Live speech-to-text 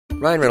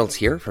Ryan Reynolds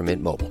here from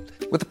Mint Mobile.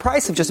 With the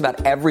price of just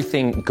about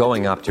everything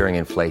going up during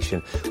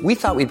inflation, we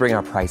thought we'd bring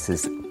our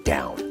prices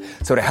down.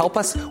 So to help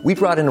us, we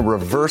brought in a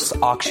reverse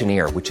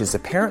auctioneer, which is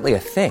apparently a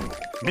thing.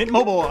 Mint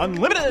Mobile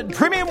Unlimited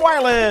Premium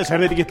Wireless. How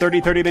to get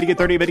 30, 30, bit to get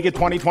 30, bit to get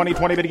 20, 20,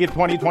 20, bit to get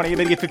 20, 20,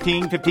 bit to get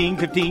 15, 15,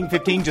 15,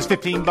 15, just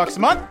 $15 a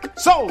month?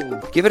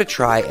 Sold! Give it a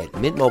try at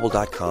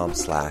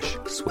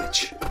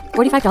mintmobile.com/switch.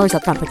 $45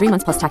 up front for 3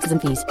 months plus taxes and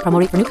fees. Promo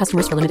rate for new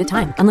customers for limited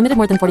time. Unlimited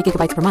more than 40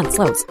 gigabytes per month.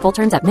 Slows full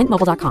terms at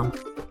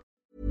mintmobile.com.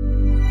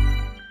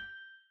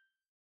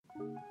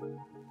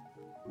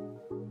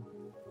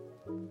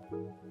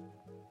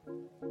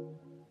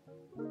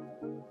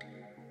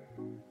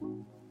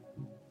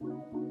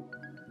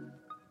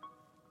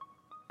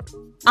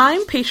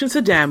 I'm Patience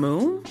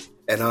Adamu.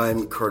 And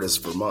I'm Curtis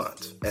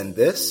Vermont. And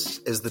this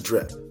is The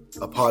Drip,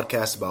 a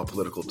podcast about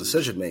political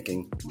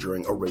decision-making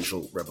during a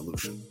racial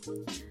revolution.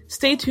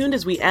 Stay tuned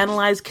as we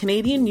analyze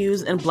Canadian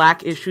news and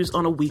Black issues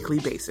on a weekly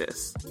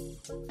basis.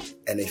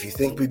 And if you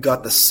think we've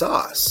got the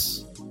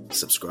sauce,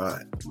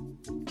 subscribe.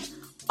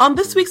 On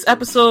this week's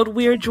episode,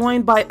 we are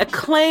joined by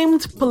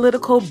acclaimed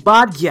political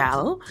bad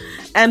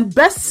and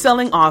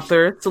best-selling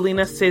author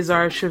Selena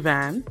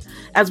Cesar-Chavannes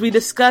as we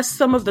discuss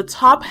some of the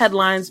top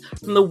headlines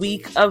from the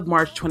week of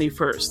March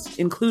 21st,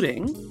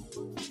 including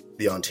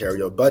the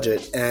Ontario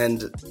budget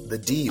and the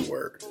D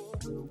word.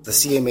 The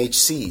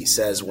CMHC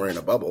says we're in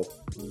a bubble.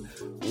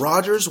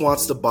 Rogers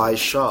wants to buy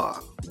Shaw.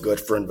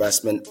 Good for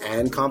investment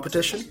and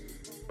competition.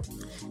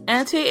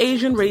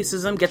 Anti-Asian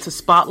racism gets a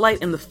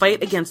spotlight in the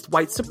fight against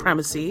white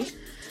supremacy.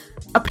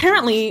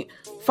 Apparently,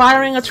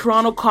 firing a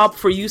Toronto cop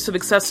for use of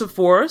excessive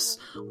force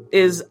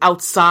is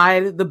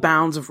outside the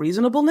bounds of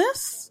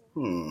reasonableness.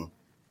 And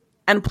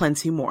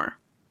plenty more.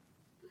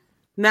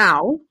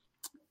 Now,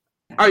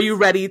 are you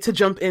ready to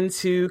jump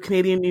into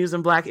Canadian news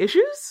and Black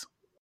issues?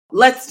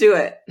 Let's do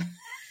it.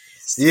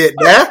 See it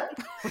there?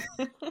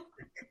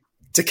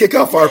 To kick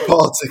off our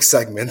politics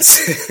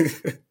segments.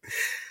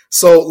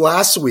 So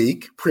last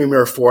week,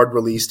 Premier Ford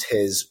released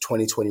his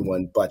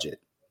 2021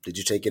 budget. Did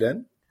you take it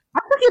in? I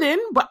took it in,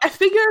 but I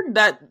figured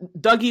that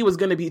Dougie was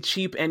going to be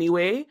cheap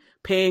anyway,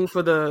 paying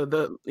for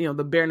the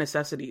bare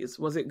necessities.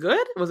 Was it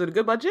good? Was it a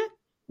good budget?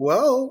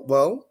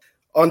 Well,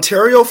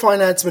 Ontario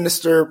Finance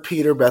Minister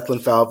Peter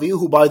Bethlenfalvy,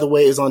 who, by the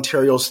way, is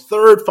Ontario's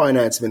third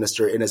finance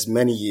minister in as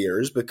many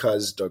years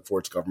because Doug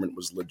Ford's government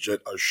was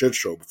legit a shit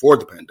show before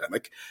the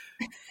pandemic,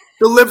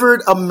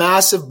 delivered a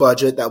massive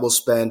budget that will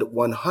spend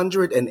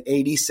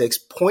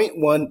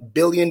 $186.1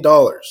 billion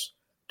to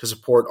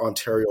support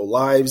Ontario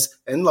lives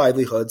and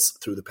livelihoods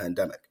through the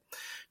pandemic.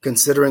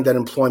 Considering that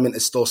employment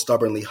is still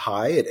stubbornly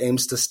high, it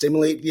aims to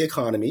stimulate the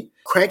economy,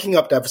 cranking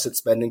up deficit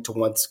spending to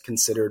once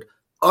considered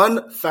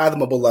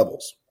unfathomable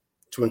levels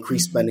to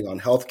increase spending on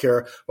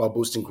healthcare while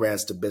boosting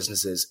grants to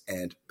businesses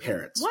and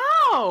parents.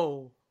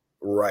 Wow!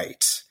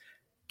 Right.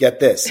 Get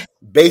this.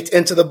 Baked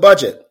into the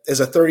budget is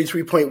a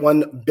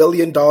 $33.1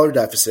 billion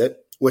deficit,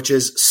 which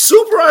is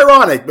super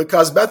ironic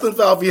because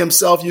Bethlenfalvy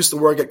himself used to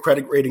work at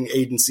credit rating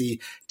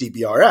agency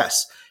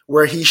DBRS,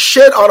 where he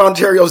shit on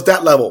Ontario's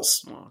debt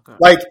levels.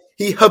 Like,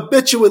 he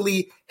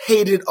habitually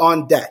hated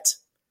on debt.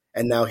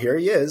 And now here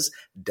he is,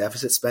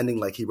 deficit spending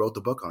like he wrote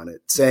the book on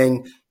it,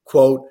 saying,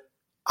 quote,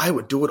 I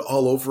would do it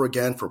all over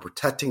again for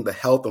protecting the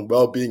health and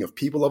well-being of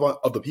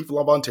the people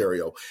of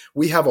Ontario.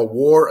 We have a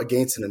war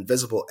against an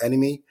invisible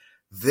enemy.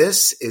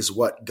 This is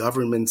what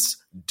governments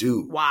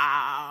do.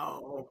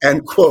 Wow.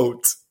 End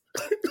quote.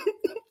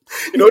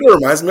 You know what it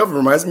reminds me of? It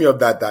reminds me of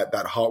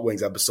that Hot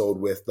Wings episode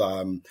with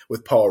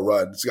Paul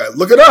Rudd. So,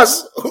 look at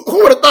us.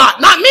 Who would have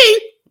thought? Not me.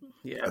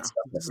 Yeah,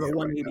 this is a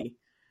 180.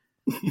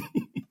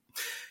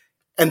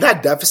 And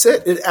that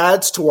deficit, it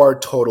adds to our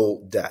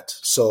total debt.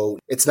 So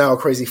it's now a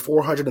crazy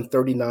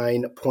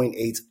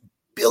 $439.8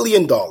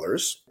 billion,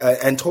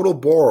 and total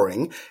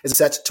borrowing is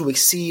set to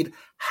exceed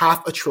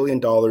 $500 billion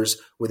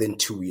within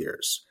 2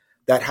 years.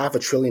 That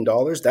 $500 billion,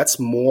 that's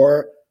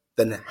more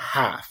than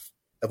half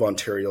of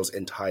Ontario's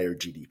entire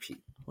GDP.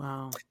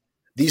 Wow.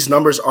 These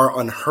numbers are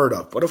unheard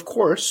of. But of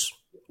course,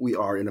 we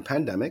are in a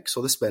pandemic,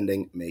 so the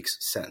spending makes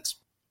sense.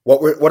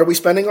 What are we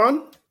spending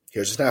on?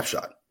 Here's a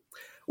snapshot.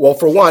 Well,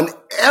 for one,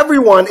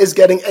 everyone is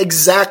getting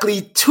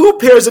exactly 2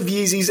 pairs of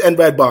Yeezys and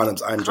red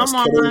bottoms. I'm just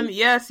kidding. Come on.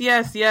 Yes.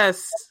 I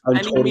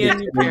need me a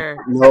new pair.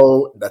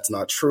 No, that's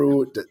not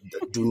true.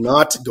 Do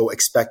not go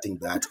expecting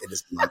that. It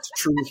is not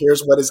true.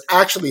 Here's what is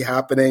actually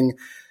happening.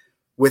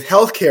 With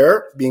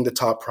healthcare being the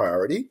top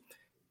priority,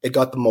 it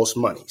got the most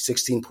money,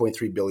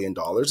 $16.3 billion,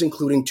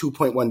 including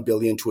 $2.1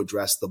 billion to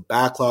address the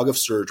backlog of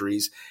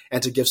surgeries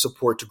and to give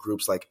support to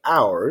groups like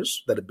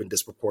ours that have been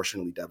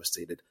disproportionately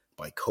devastated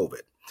by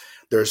COVID.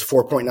 There's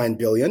 $4.9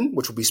 billion,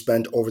 which will be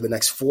spent over the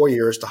next 4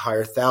 years to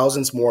hire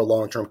thousands more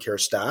long-term care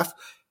staff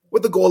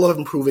with the goal of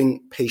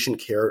improving patient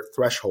care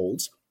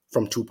thresholds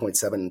from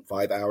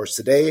 2.75 hours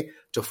today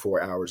to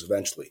 4 hours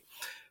eventually.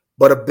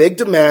 But a big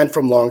demand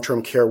from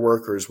long-term care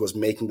workers was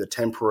making the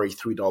temporary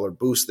 $3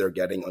 boost they're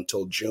getting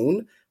until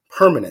June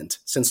permanent,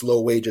 since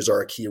low wages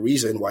are a key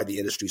reason why the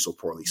industry is so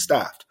poorly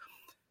staffed.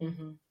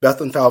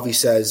 Bethlen Falvey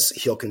says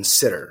he'll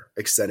consider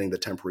extending the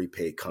temporary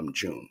pay come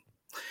June.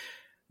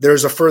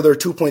 There's a further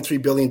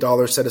 $2.3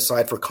 billion set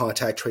aside for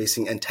contact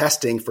tracing and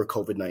testing for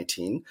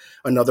COVID-19,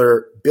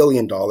 another $1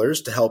 billion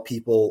to help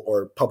people,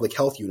 or public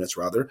health units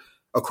rather,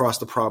 across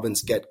the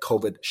province get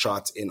COVID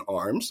shots in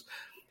arms.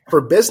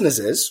 For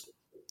businesses,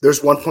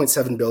 there's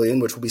 $1.7 billion,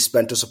 which will be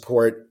spent to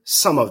support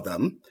some of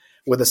them,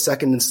 with a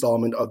second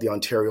installment of the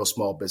Ontario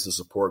Small Business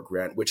Support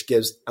Grant, which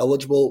gives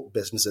eligible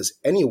businesses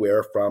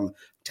anywhere from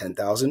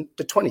 $10,000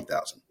 to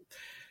 $20,000.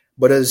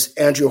 But as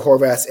Andrea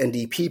Horwath's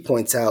NDP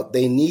points out,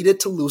 they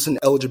needed to loosen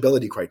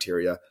eligibility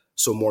criteria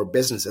so more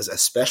businesses,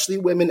 especially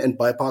women and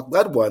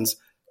BIPOC-led ones,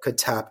 could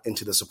tap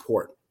into the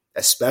support,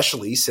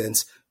 especially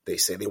since they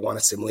say they want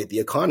to stimulate the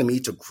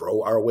economy to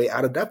grow our way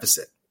out of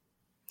deficit.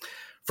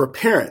 For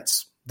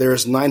parents,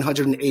 there's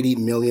 $980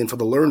 million for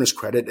the learner's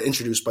credit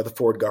introduced by the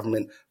Ford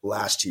government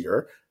last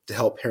year to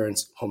help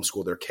parents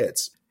homeschool their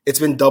kids. It's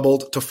been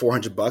doubled to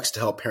 $400 to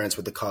help parents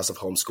with the cost of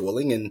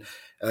homeschooling,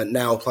 and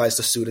now applies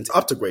to students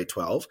up to grade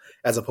 12,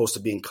 as opposed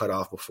to being cut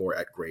off before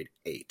at grade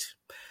 8.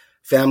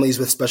 Families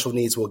with special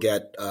needs will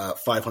get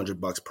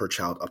 $500 per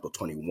child up to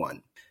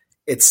 21.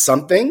 It's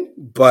something,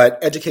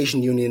 but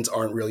education unions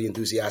aren't really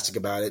enthusiastic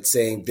about it,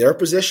 saying their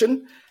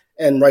position,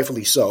 and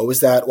rightfully so,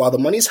 is that while the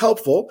money's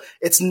helpful,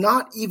 it's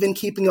not even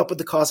keeping up with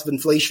the cost of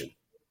inflation.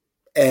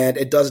 And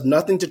it does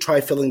nothing to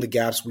try filling the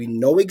gaps we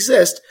know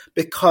exist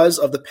because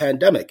of the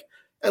pandemic.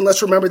 And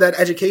let's remember that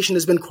education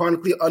has been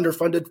chronically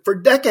underfunded for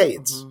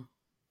decades.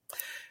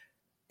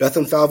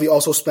 Bethlen Falvey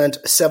also spent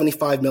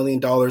 $75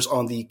 million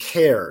on the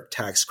CARE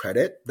tax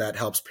credit that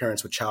helps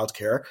parents with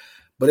childcare.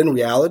 But in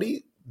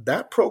reality,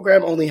 that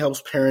program only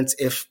helps parents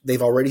if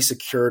they've already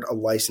secured a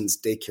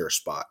licensed daycare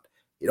spot.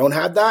 You don't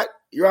have that,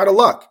 you're out of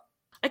luck.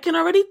 I can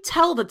already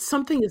tell that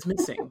something is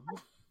missing.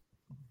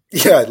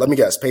 Yeah, let me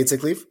guess. Paid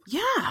sick leave?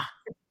 Yeah.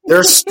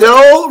 They're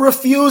still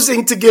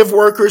refusing to give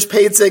workers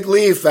paid sick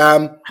leave,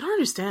 fam. I don't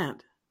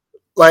understand.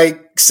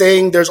 Like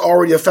saying there's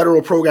already a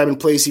federal program in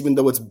place, even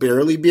though it's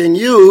barely being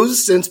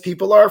used since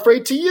people are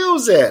afraid to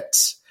use it.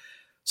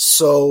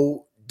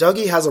 So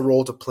Dougie has a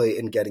role to play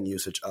in getting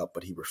usage up,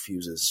 but he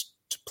refuses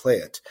to play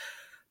it.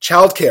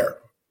 Childcare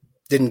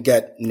didn't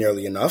get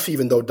nearly enough,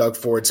 even though Doug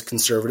Ford's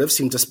conservatives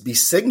seem to be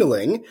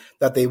signaling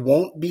that they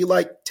won't be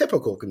like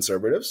typical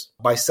conservatives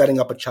by setting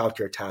up a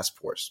childcare task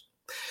force.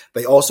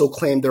 They also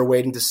claim they're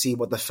waiting to see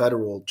what the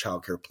federal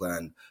childcare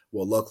plan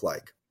will look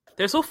like.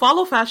 They're so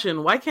follow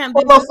fashion. Why can't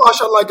they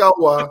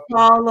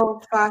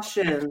follow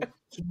fashion?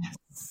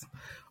 Yes.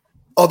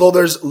 Although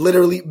there's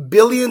literally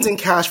billions in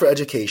cash for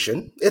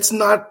education, it's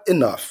not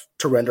enough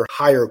to render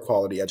higher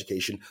quality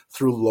education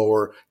through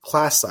lower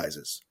class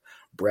sizes.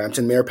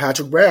 Brampton Mayor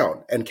Patrick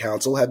Brown and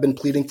council have been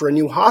pleading for a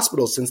new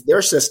hospital since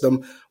their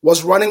system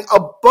was running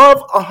above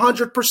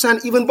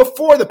 100% even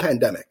before the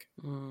pandemic.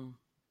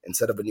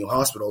 Instead of a new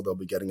hospital, they'll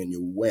be getting a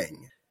new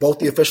wing. Both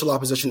the official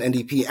opposition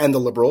NDP and the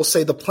Liberals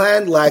say the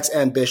plan lacks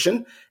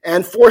ambition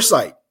and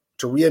foresight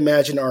to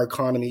reimagine our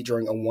economy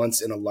during a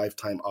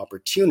once-in-a-lifetime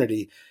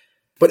opportunity.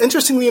 But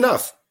interestingly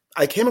enough,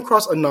 I came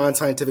across a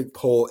non-scientific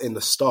poll in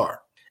the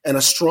Star, and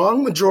a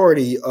strong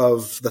majority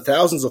of the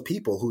thousands of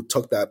people who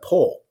took that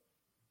poll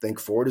think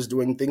Ford is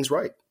doing things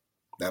right.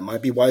 That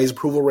might be why his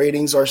approval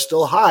ratings are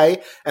still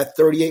high at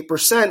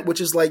 38%, which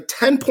is like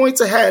 10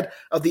 points ahead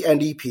of the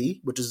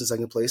NDP, which is in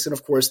second place, and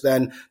of course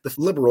then the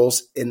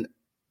Liberals in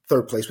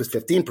third place with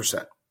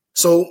 15%.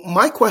 So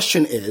my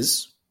question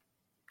is,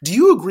 do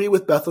you agree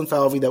with Bethlen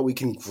Falvey that we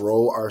can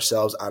grow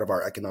ourselves out of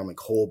our economic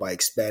hole by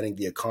expanding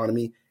the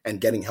economy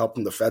and getting help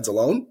from the feds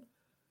alone?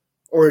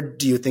 Or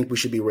do you think we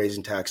should be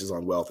raising taxes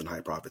on wealth and high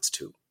profits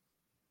too?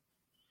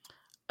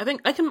 I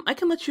think I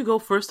can let you go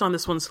first on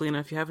this one, Selena,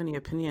 if you have any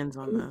opinions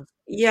on this.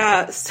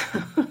 Yes.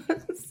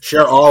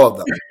 Share all of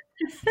them.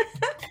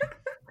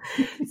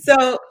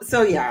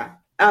 So yeah.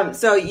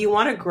 So you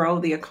want to grow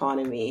the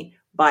economy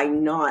by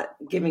not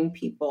giving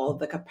people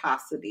the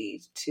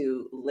capacity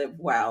to live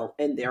well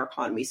in their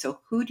economy. So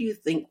who do you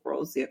think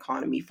grows the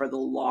economy for the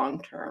long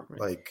term?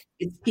 Like,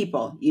 it's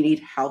people. You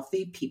need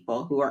healthy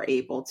people who are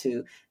able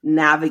to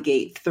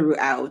navigate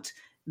throughout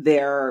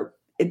their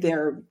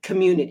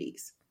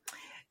communities.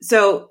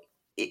 So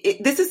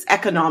this is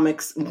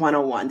economics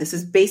 101. This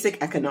is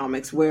basic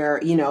economics where,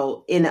 in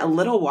a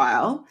little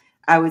while,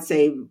 I would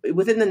say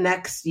within the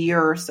next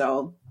year or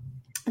so,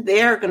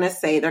 they're going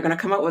to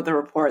come up with a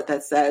report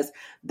that says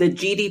the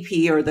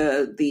GDP or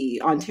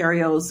the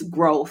Ontario's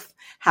growth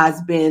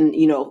has been,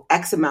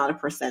 X amount of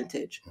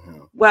percentage.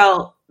 Mm-hmm.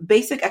 Well,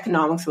 basic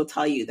economics will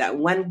tell you that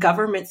when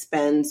government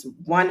spends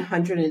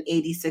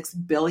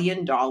 $186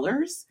 billion,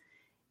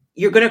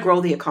 you're going to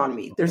grow the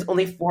economy. There's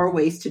only 4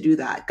 ways to do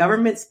that: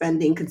 government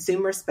spending,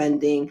 consumer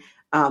spending,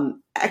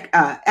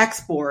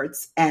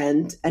 exports,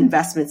 and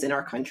investments in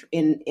our country,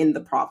 in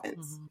the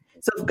province. Mm-hmm.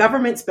 So if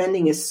government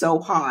spending is so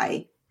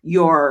high,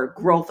 your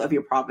growth of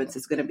your province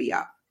is going to be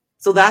up.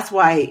 So that's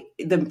why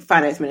the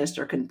finance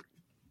minister can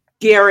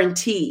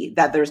guarantee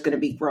that there's going to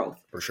be growth,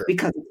 for sure,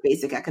 because it's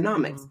basic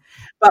economics. Mm-hmm.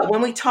 But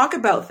when we talk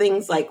about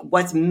things like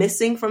what's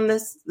missing from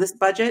this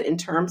budget in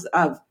terms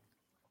of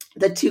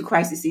the two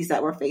crises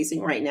that we're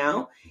facing right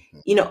now,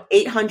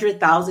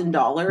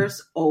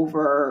 $800,000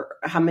 over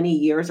how many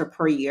years or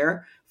per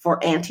year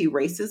for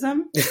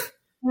anti-racism?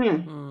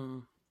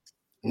 No.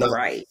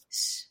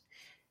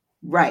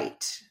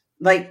 Right.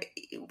 Like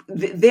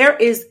there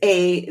is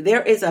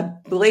a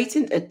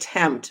blatant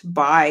attempt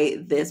by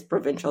this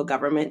provincial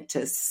government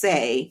to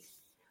say,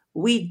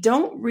 we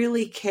don't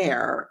really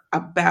care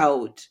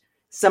about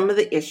some of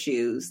the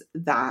issues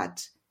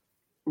that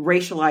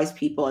racialized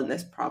people in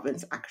this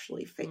province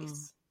actually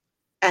face.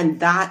 And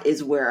that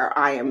is where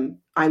I'm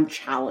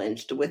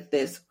challenged with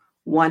this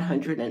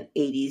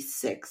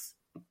 $186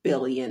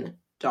 billion.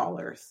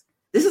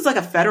 This is like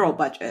a federal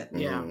budget.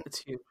 Yeah, it's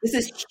huge. This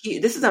is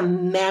huge. This is a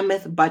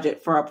mammoth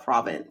budget for a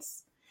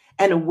province.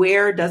 And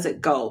where does it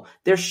go?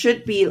 There should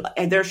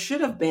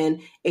have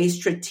been a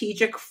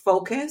strategic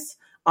focus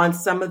on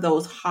some of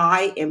those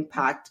high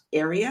impact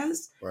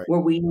areas where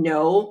we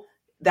know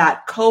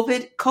that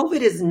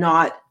COVID is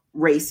not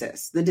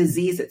racist, the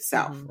disease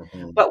itself.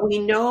 But we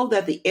know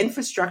that the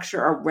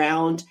infrastructure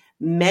around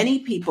many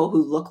people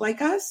who look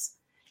like us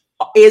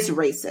is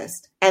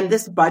racist. And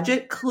this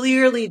budget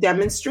clearly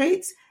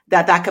demonstrates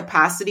that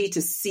capacity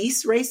to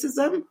cease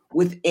racism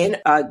within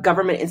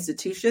government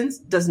institutions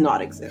does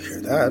not exist.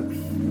 Hear that.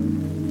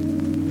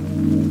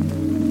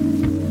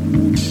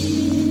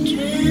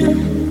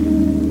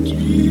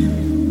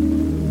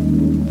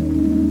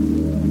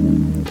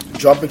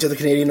 Jumping to the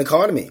Canadian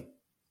economy.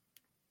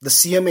 The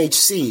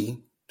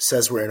CMHC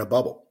says we're in a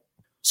bubble.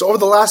 So over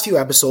the last few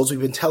episodes, we've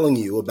been telling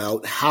you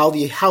about how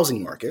the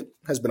housing market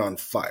has been on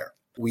fire.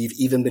 We've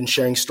even been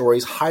sharing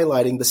stories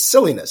highlighting the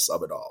silliness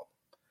of it all.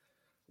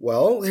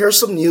 Well, here's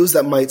some news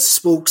that might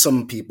spook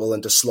some people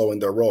into slowing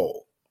their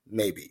roll.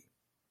 Maybe.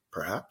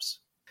 Perhaps.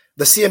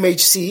 The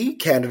CMHC,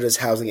 Canada's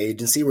housing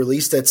agency,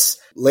 released its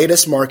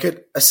latest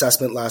market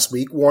assessment last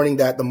week, warning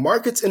that the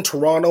markets in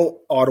Toronto,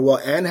 Ottawa,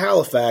 and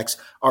Halifax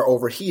are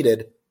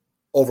overheated,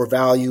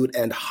 overvalued,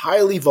 and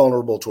highly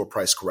vulnerable to a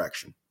price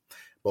correction.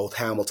 Both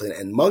Hamilton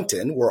and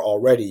Moncton were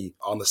already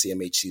on the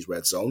CMHC's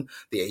red zone,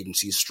 the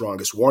agency's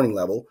strongest warning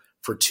level,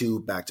 for 2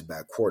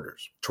 back-to-back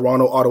quarters.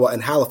 Toronto, Ottawa,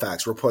 and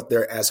Halifax were put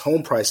there as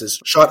home prices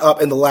shot up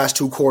in the last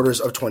 2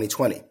 quarters of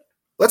 2020.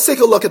 Let's take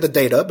a look at the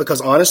data, because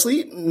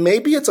honestly,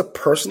 maybe it's a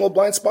personal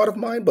blind spot of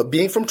mine, but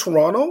being from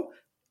Toronto,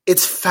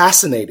 it's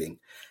fascinating.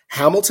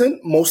 Hamilton,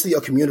 mostly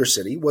a commuter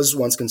city, was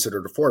once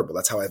considered affordable.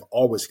 That's how I've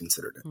always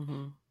considered it.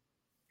 Mm-hmm.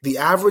 The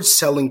average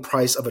selling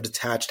price of a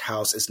detached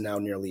house is now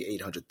nearly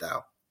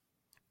 $800,000.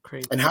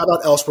 Crazy. And how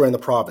about elsewhere in the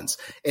province?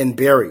 In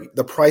Barrie,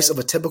 the price of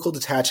a typical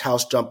detached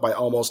house jumped by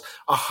almost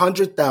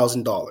 $100,000.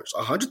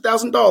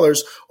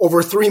 $100,000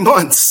 over 3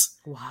 months.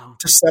 Wow.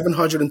 To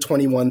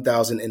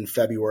 $721,000 in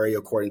February,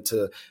 according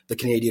to the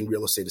Canadian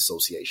Real Estate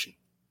Association.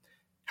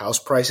 House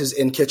prices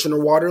in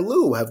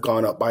Kitchener-Waterloo have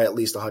gone up by at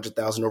least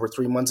 $100,000 over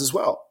 3 months as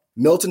well.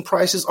 Milton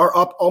prices are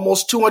up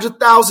almost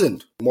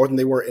 $200,000, more than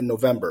they were in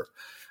November.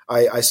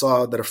 I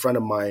saw that a friend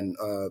of mine,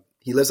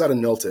 he lives out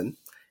in Milton,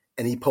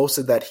 and he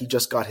posted that he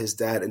just got his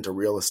dad into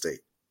real estate.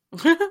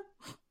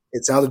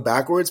 It sounded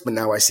backwards, but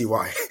now I see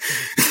why.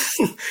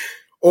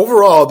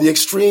 Overall, the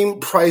extreme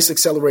price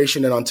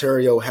acceleration in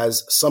Ontario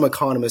has some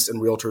economists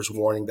and realtors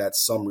warning that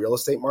some real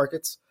estate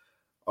markets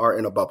are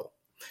in a bubble.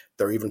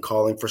 They're even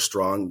calling for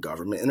strong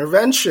government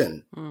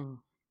intervention.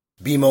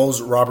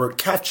 BMO's Robert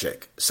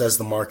Kachik says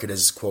the market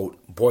is, quote,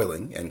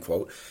 boiling, end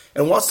quote,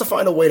 and wants to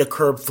find a way to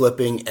curb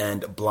flipping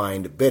and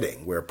blind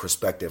bidding, where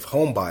prospective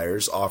home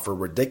buyers offer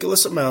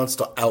ridiculous amounts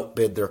to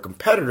outbid their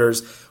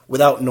competitors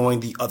without knowing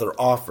the other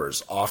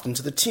offers, often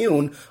to the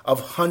tune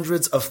of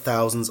hundreds of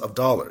thousands of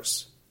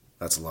dollars.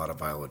 That's a lot of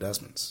Viola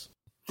Desmonds.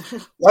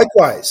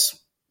 Likewise,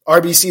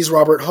 RBC's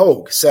Robert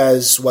Hogue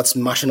says what's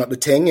mushing up the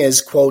ting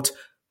is, quote,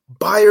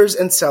 buyers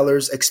and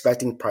sellers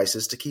expecting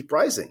prices to keep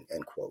rising,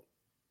 end quote.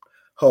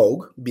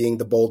 Hogue, being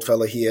the bold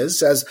fella he is,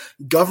 says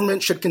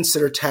government should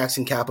consider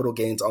taxing capital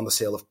gains on the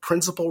sale of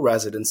principal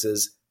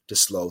residences to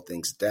slow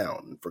things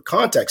down. For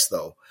context,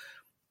 though,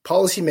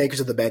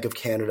 policymakers of the Bank of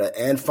Canada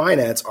and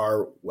finance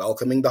are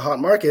welcoming the hot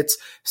markets,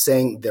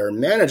 saying they're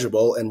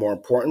manageable, and more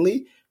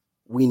importantly,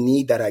 we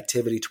need that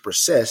activity to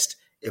persist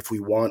if we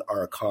want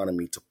our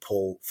economy to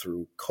pull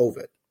through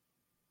COVID.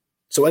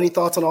 So any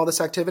thoughts on all this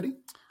activity?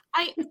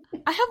 I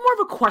have more of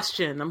a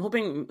question. I'm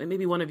hoping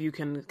maybe one of you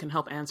can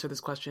help answer this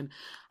question.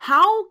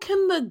 How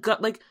can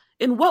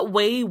in what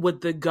way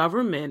would the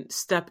government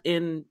step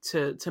in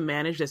to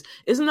manage this?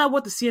 Isn't that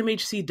what the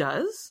CMHC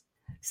does?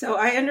 So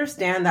I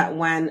understand that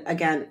when,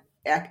 again,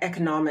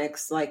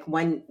 economics, like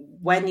when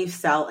you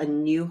sell a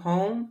new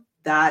home,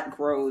 that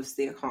grows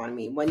the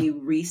economy. When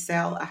you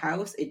resell a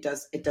house, it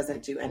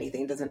doesn't do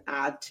anything. It doesn't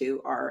add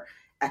to our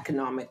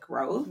economic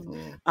growth.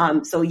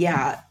 So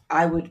yeah,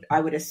 I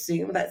would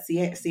assume that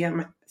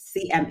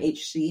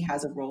CMHC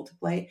has a role to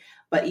play.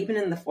 But even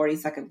in the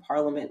 42nd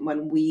Parliament,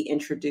 when we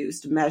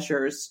introduced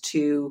measures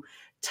to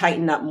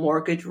tighten up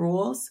mortgage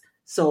rules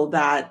so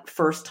that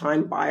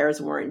first-time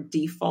buyers weren't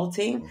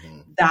defaulting,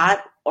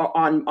 that or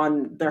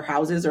on their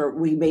houses, or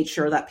we made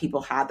sure that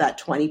people had that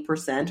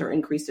 20% or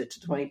increased it to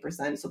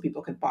 20% so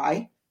people could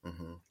buy.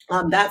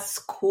 That's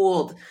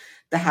cooled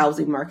the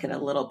housing market a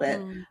little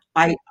bit.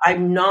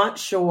 I'm not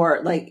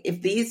sure, like,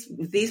 if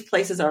these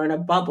places are in a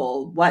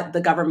bubble, what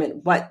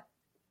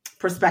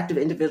prospective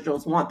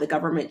individuals want the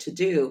government to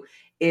do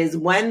is,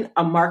 when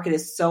a market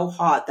is so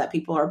hot that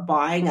people are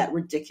buying at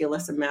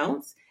ridiculous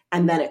amounts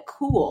and then it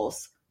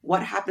cools,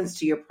 what happens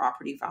to your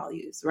property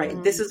values,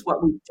 right? This is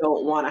what we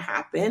don't want to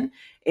happen.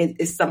 It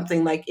is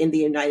something like in the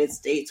United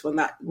States when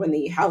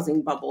the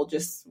housing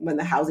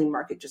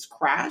market just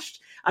crashed.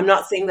 I'm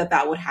not saying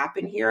that would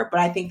happen here, but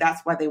I think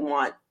that's why they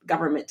want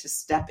government to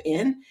step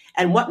in.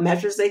 And what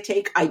measures they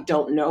take, I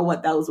don't know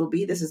what those will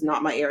be. This is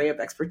not my area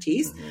of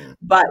expertise,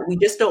 but we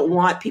just don't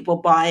want people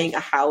buying a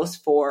house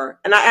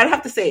and I'd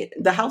have to say,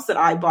 the house that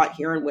I bought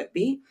here in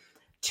Whitby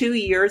 2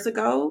 years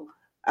ago,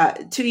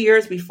 2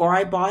 years before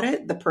I bought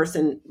it, the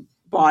person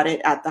bought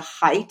it at the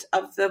height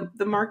of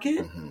the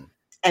market.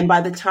 And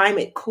by the time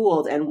it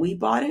cooled and we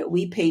bought it,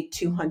 we paid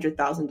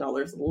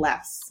 $200,000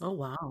 less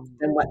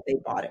than what they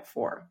bought it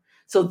for.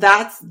 So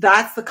that's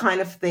the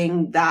kind of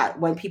thing that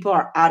when people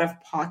are out of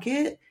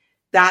pocket,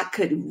 that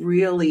could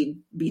really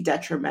be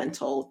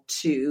detrimental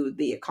to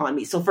the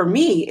economy. So for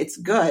me, it's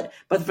good.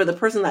 But for the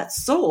person that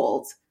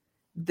sold,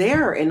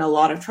 they're in a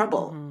lot of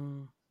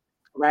trouble.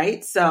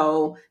 Right.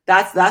 So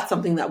that's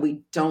something that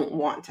we don't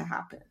want to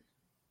happen.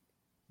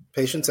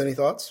 Patience, any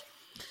thoughts?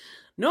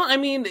 No, I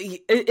mean,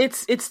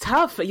 it's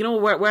tough. You know,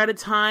 we're at a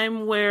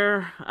time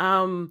where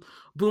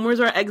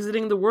boomers are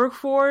exiting the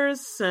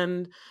workforce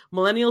and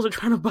millennials are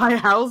trying to buy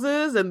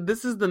houses, and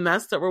this is the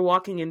mess that we're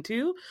walking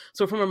into.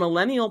 So from a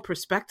millennial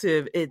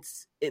perspective,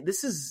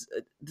 this is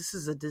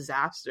a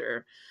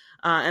disaster.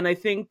 And I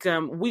think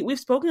we've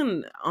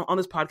spoken on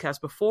this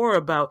podcast before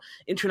about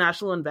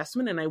international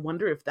investment, and I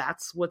wonder if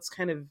that's what's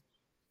kind of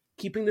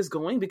keeping this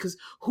going, because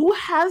who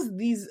has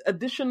these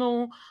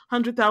additional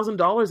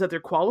 $100,000 that they're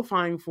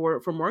qualifying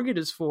for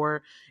mortgages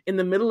for in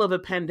the middle of a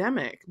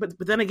pandemic? But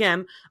then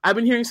again, I've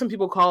been hearing some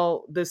people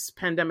call this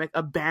pandemic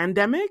a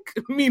bandemic,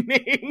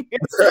 meaning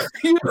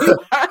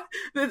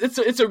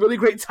it's a really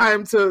great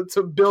time to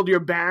build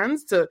your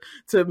bands, to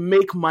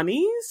make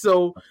money.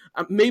 So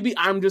maybe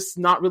I'm just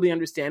not really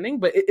understanding,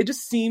 but it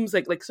just seems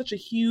like such a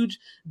huge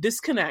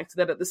disconnect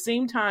that at the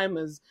same time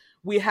as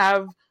we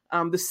have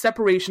the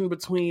separation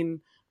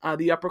between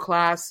the upper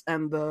class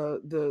and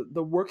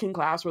the working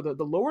class or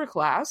the lower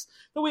class,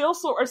 that we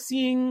also are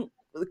seeing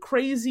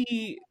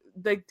crazy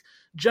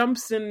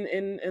jumps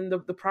in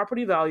the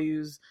property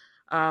values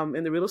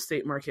in the real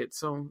estate market.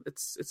 So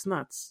it's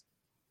nuts.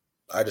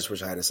 I just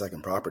wish I had a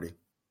second property.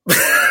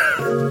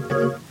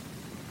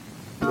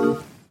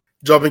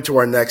 Jumping to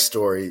our next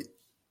story.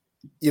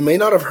 You may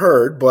not have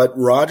heard, but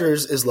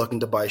Rogers is looking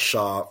to buy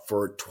Shaw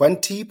for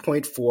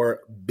 $20.4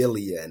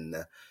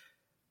 billion.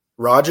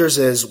 Rogers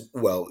is,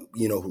 well,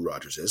 you know who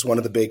Rogers is, one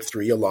of the big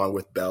three, along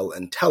with Bell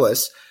and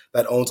TELUS,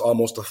 that owns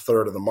almost a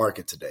third of the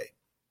market today.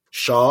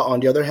 Shaw, on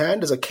the other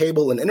hand, is a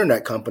cable and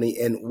internet company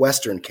in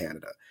Western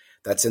Canada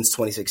that since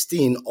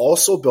 2016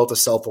 also built a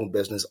cell phone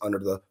business under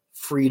the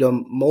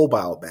Freedom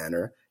Mobile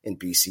banner in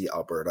BC,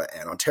 Alberta,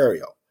 and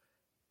Ontario.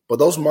 But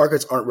those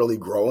markets aren't really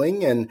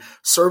growing, and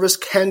service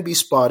can be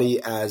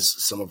spotty, as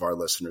some of our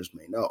listeners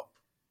may know.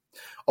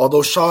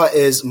 Although Shaw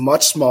is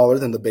much smaller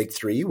than the big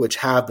three, which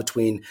have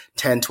between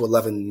 10 to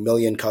 11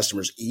 million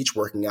customers each,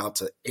 working out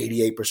to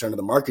 88% of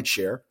the market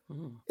share,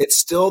 it's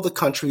still the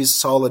country's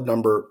solid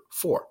number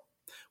 4,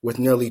 with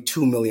nearly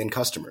 2 million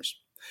customers.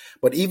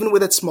 But even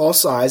with its small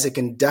size, it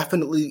can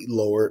definitely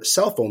lower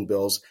cell phone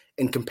bills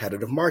in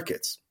competitive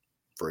markets.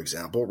 For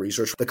example,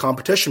 research from the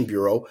Competition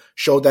Bureau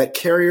showed that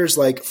carriers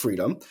like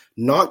Freedom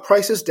knock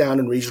prices down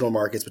in regional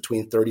markets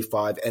between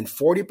 35 and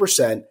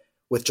 40%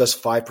 with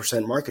just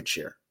 5% market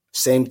share.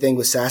 Same thing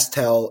with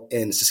SaskTel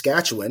in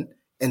Saskatchewan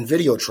and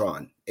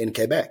Videotron in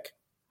Quebec.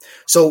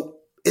 So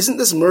isn't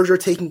this merger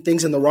taking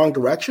things in the wrong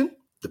direction?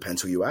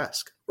 Depends who you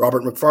ask.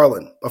 Robert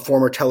McFarlane, a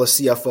former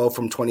TELUS CFO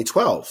from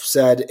 2012,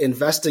 said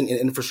investing in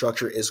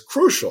infrastructure is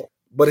crucial.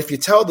 But if you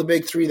tell the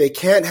big three they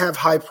can't have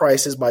high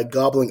prices by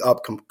gobbling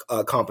up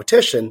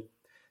competition,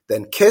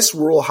 then kiss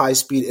rural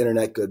high-speed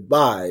internet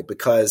goodbye,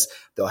 because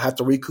they'll have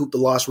to recoup the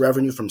lost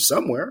revenue from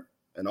somewhere.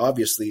 And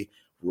obviously,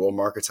 rural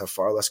markets have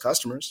far less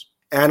customers.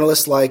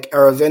 Analysts like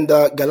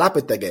Aravinda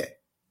Galapathige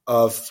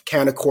of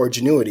Canaccord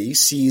Genuity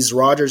sees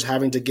Rogers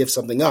having to give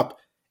something up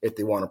if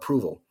they want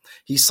approval.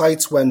 He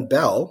cites when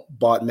Bell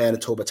bought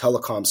Manitoba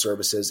Telecom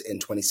Services in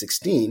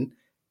 2016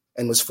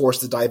 and was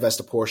forced to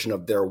divest a portion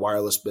of their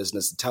wireless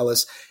business to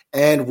TELUS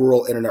and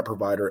rural internet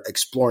provider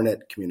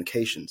Xplornet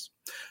Communications.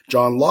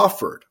 John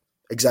Lawford,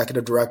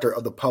 executive director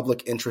of the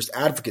Public Interest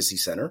Advocacy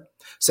Center,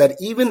 said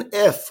even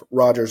if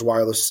Rogers'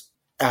 wireless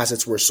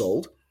assets were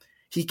sold,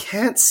 he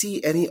can't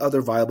see any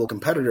other viable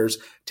competitors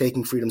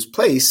taking Freedom's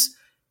place,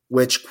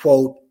 which,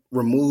 quote,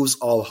 removes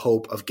all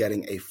hope of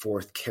getting a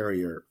fourth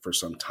carrier for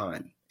some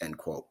time, end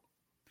quote.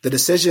 The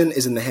decision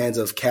is in the hands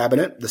of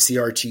Cabinet, the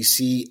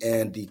CRTC,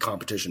 and the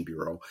Competition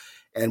Bureau,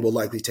 and will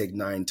likely take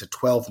 9 to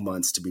 12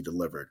 months to be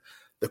delivered.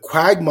 The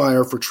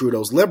quagmire for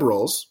Trudeau's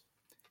Liberals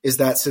is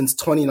that since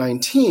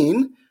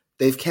 2019,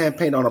 they've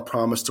campaigned on a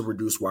promise to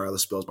reduce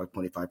wireless bills by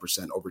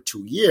 25% over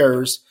 2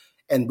 years,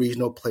 and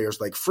regional players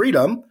like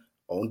Freedom,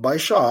 owned by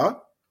Shaw,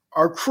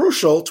 are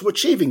crucial to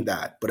achieving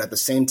that. But at the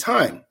same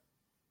time,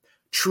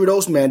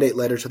 Trudeau's mandate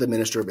letter to the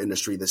Minister of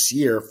Industry this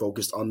year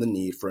focused on the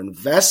need for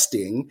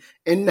investing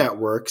in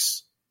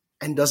networks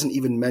and doesn't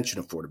even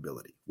mention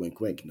affordability. Wink,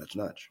 wink, nudge,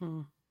 nudge.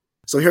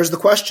 So here's the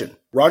question.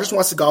 Rogers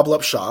wants to gobble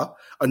up Shaw,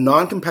 a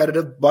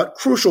non-competitive but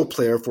crucial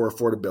player for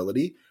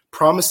affordability,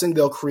 promising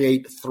they'll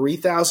create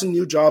 3,000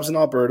 new jobs in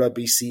Alberta,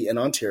 BC, and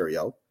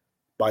Ontario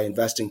by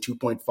investing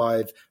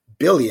 $2.5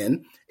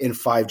 billion in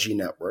 5G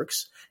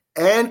networks,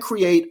 and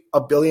create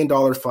a $1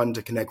 billion fund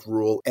to connect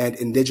rural and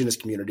Indigenous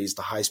communities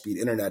to high-speed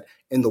internet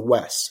in the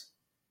West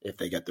if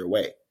they get their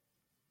way.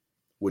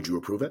 Would you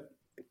approve it?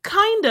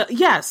 Kinda,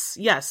 yes.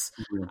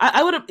 Mm-hmm.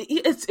 I would have.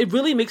 It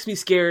really makes me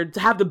scared to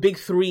have the big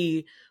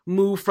three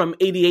move from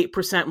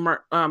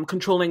 88%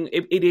 controlling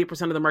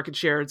 88% of the market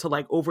share to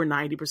like over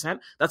 90%.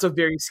 That's a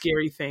very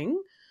scary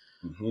thing.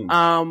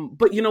 Mm-hmm.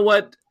 But you know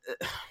what?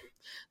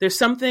 There's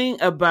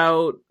something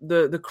about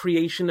the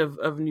creation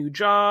of new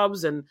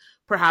jobs and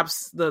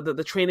perhaps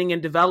the training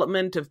and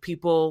development of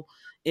people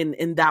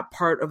in that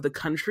part of the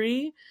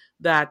country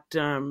that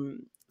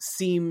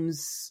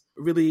seems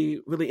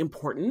really, really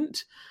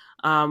important.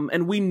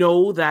 And we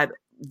know that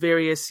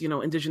various,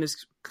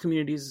 Indigenous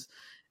communities,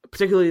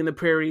 particularly in the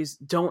prairies,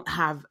 don't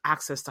have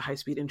access to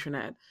high-speed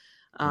internet.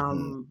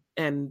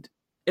 And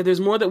if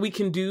there's more that we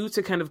can do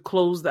to kind of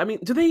close that. I mean,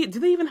 do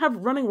they even have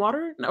running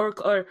water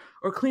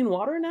or clean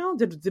water now?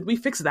 Did we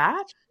fix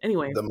that?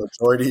 Anyway. The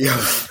majority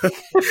of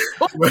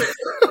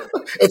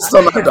it's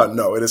still not done.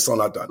 No, it is still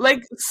not done.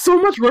 Like,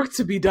 so much work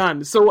to be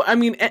done. So, I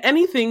mean,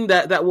 anything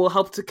that will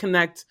help to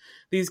connect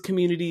these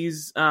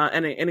communities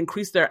and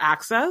increase their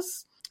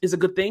access is a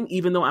good thing,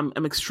 even though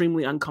I'm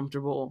extremely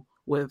uncomfortable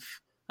with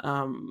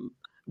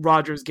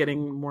Rogers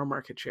getting more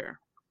market share.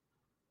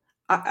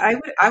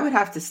 I would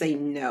have to say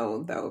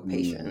no, though,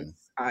 Patience,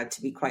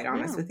 to be quite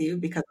honest with you,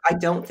 because I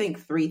don't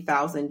think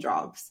 3,000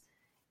 jobs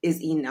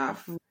is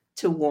enough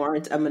to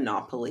warrant a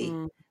monopoly,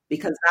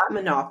 because that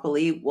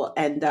monopoly will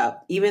end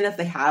up, even if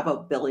they have a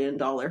 $1 billion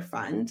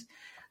fund,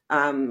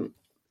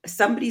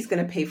 somebody's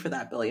going to pay for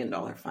that $1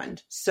 billion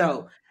fund.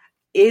 So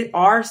it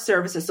are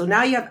services. So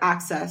now you have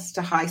access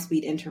to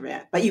high-speed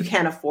internet, but you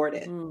can't afford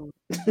it.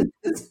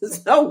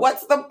 So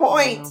what's the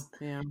point?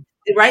 Yeah.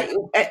 Right?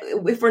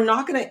 If we're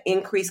not going to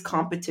increase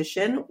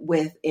competition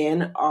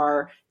within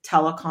our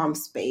telecom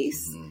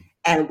space,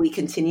 and we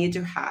continue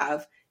to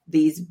have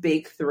these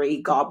big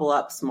three gobble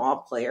up small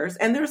players,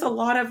 and there's a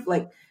lot of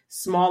like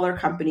smaller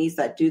companies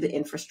that do the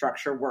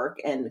infrastructure work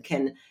and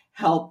can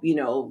help,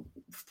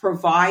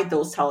 provide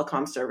those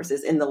telecom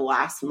services in the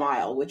last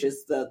mile, which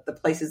is the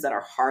places that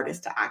are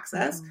hardest to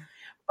access.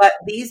 But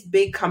these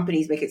big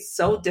companies make it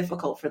so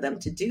difficult for them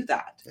to do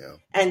that. Yeah.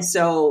 And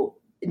so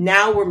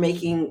now we're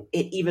making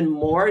it even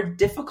more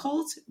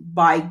difficult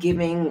by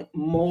giving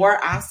more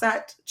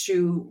asset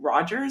to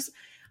Rogers.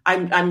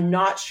 I'm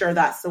not sure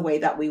that's the way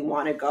that we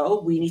want to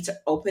go. We need to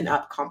open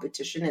up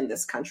competition in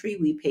this country.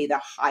 We pay the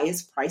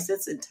highest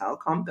prices in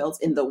telecom bills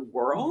in the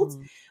world.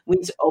 We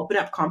need to open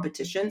up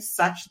competition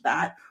such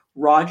that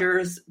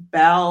Rogers,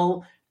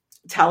 Bell,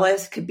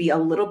 TELUS could be a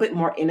little bit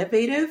more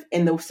innovative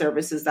in those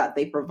services that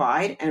they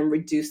provide and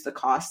reduce the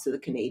cost to the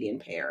Canadian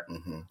payer.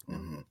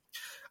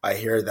 I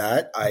hear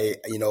that.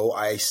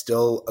 I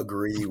still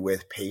agree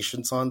with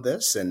Patience on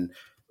this. And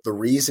the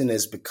reason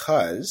is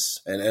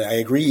because, and I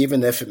agree,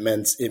 even if it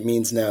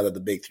means now that the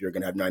big three are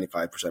going to have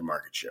 95%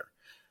 market share,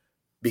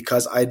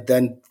 because I'd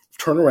then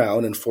turn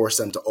around and force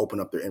them to open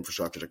up their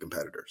infrastructure to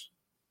competitors,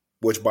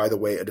 which, by the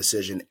way, a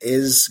decision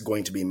is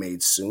going to be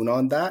made soon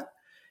on that.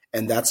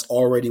 And that's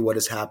already what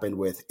has happened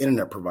with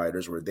internet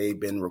providers, where they've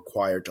been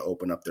required to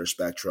open up their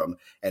spectrum,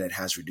 and it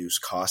has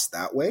reduced costs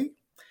that way.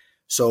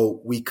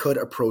 So we could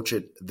approach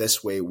it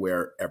this way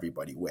where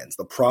everybody wins.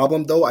 The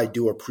problem, though, I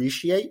do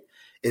appreciate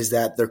is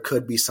that there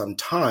could be some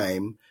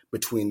time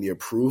between the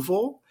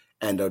approval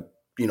and a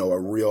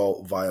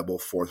real viable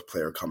fourth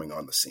player coming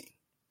on the scene.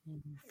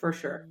 For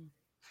sure.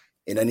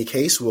 In any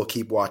case, we'll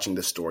keep watching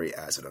the story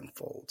as it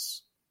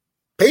unfolds.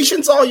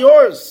 Patience, all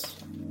yours.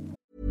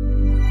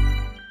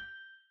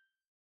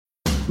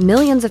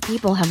 Millions of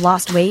people have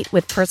lost weight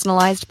with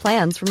personalized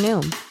plans from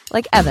Noom.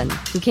 Like Evan,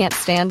 who can't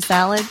stand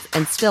salads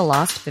and still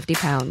lost 50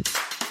 pounds.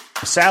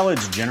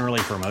 Salads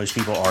generally for most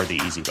people are the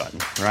easy button,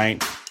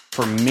 right?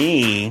 For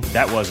me,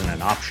 that wasn't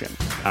an option.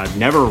 I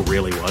never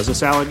really was a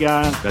salad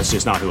guy. That's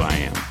just not who I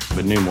am.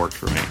 But Noom worked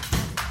for me.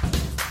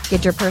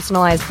 Get your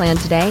personalized plan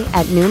today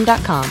at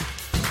Noom.com.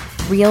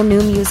 Real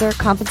Noom user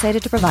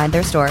compensated to provide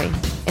their story.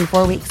 In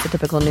 4 weeks, the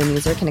typical Noom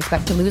user can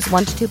expect to lose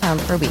 1 to 2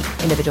 pounds per week.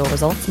 Individual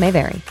results may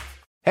vary.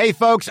 Hey,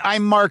 folks,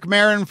 I'm Mark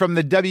Maron from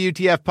the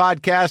WTF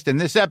Podcast, and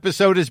this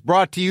episode is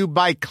brought to you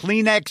by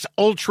Kleenex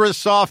Ultra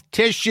Soft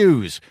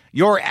Tissues,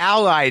 your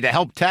ally to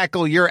help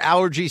tackle your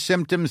allergy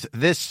symptoms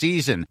this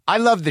season. I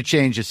love the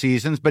change of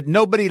seasons, but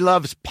nobody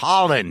loves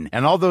pollen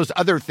and all those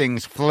other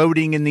things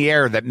floating in the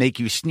air that make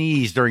you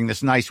sneeze during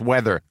this nice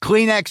weather.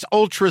 Kleenex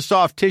Ultra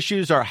Soft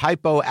Tissues are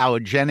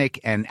hypoallergenic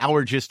and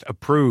allergist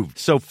approved.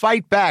 So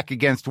fight back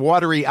against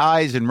watery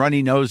eyes and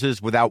runny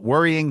noses without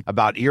worrying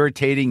about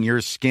irritating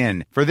your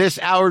skin. For this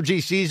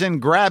allergy season,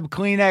 grab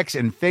Kleenex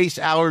and face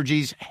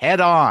allergies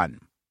head on.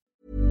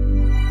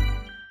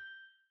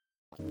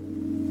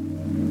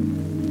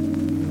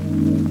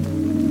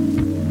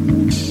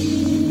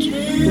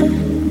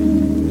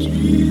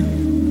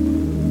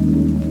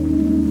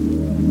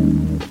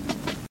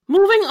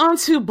 Moving on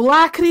to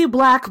blackity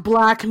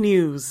black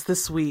news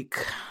this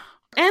week.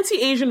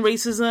 Anti-Asian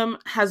racism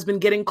has been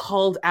getting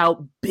called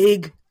out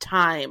big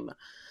time.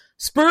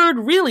 Spurred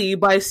really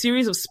by a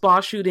series of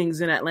spa shootings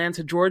in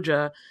Atlanta,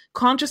 Georgia,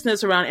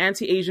 consciousness around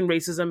anti-Asian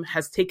racism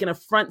has taken a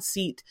front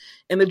seat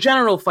in the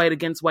general fight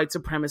against white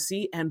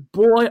supremacy, and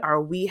boy,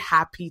 are we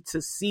happy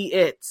to see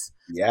it.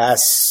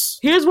 Yes.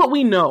 Here's what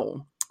we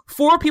know.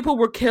 4 people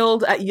were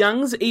killed at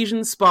Young's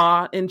Asian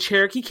Spa in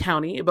Cherokee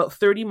County, about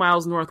 30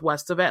 miles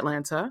northwest of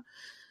Atlanta.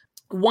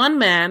 1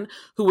 man,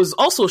 who was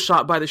also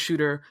shot by the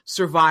shooter,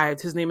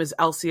 survived. His name is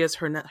Elcias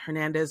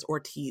Hernandez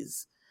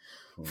Ortiz.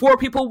 4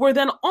 people were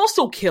then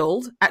also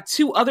killed at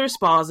 2 other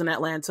spas in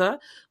Atlanta,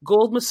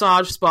 Gold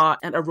Massage Spa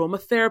and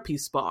Aromatherapy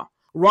Spa.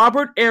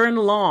 Robert Aaron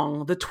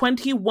Long, the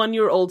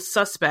 21-year-old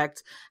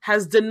suspect,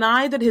 has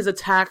denied that his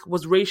attack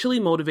was racially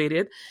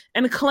motivated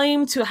and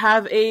claimed to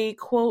have a,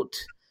 quote,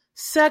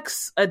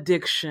 sex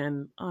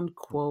addiction,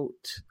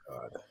 unquote.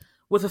 God.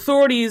 With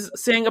authorities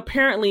saying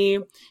apparently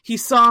he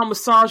saw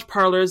massage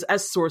parlors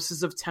as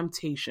sources of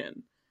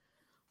temptation.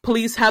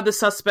 Police have the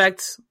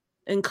suspect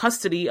in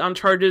custody on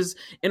charges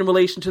in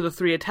relation to the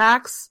 3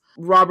 attacks.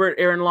 Robert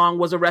Aaron Long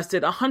was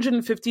arrested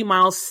 150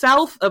 miles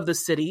south of the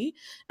city,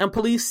 and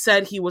police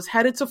said he was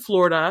headed to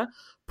Florida,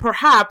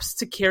 perhaps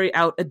to carry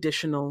out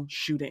additional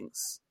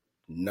shootings.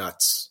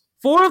 Nuts.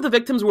 4 of the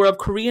victims were of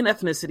Korean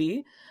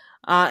ethnicity,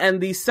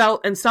 and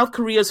South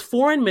Korea's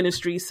foreign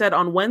ministry said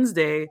on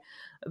Wednesday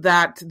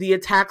that the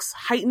attacks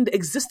heightened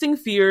existing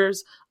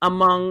fears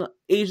among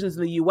Asians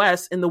in the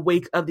U.S. in the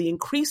wake of the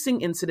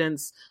increasing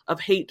incidence of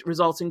hate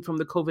resulting from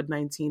the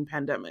COVID-19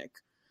 pandemic.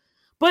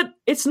 But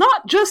it's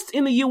not just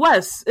in the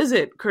U.S., is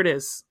it,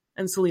 Curtis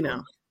and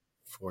Selena?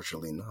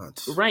 Fortunately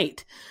not.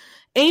 Right.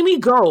 Amy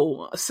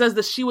Go says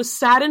that she was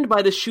saddened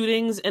by the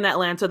shootings in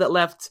Atlanta that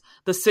left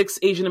the 6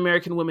 Asian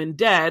American women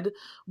dead,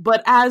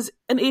 but as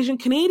an Asian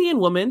Canadian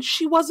woman,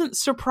 she wasn't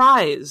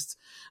surprised.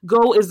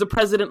 Go is the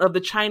president of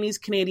the Chinese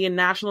Canadian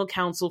National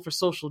Council for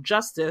Social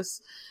Justice,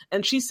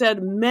 and she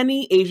said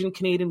many Asian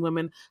Canadian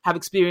women have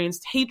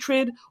experienced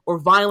hatred or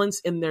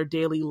violence in their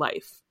daily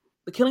life.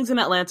 The killings in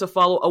Atlanta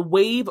follow a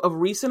wave of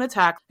recent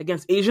attacks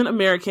against Asian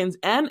Americans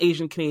and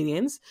Asian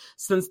Canadians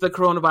since the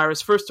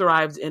coronavirus first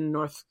arrived in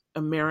North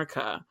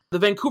America. The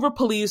Vancouver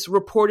police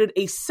reported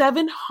a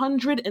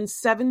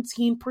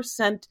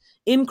 717%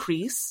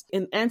 increase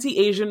in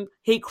anti-Asian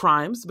hate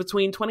crimes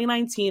between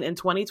 2019 and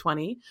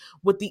 2020,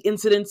 with the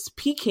incidents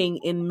peaking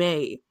in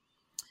May.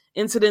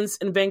 Incidents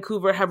in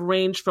Vancouver have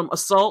ranged from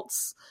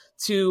assaults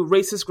to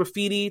racist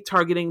graffiti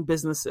targeting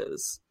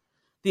businesses.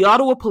 The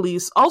Ottawa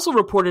police also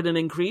reported an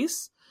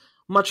increase,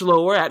 much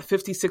lower at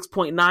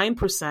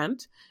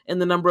 56.9% in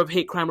the number of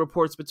hate crime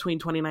reports between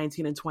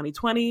 2019 and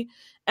 2020,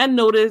 and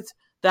noted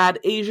that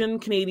Asian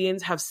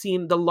Canadians have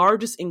seen the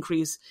largest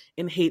increase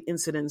in hate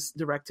incidents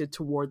directed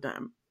toward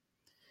them.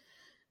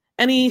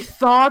 Any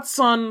thoughts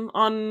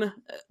on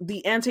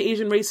the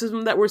anti-Asian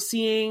racism that we're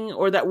seeing,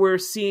 or that we're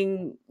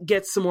seeing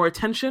get some more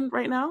attention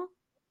right now?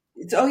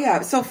 Oh,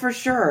 yeah. So for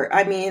sure.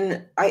 I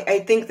mean, I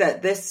think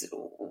that this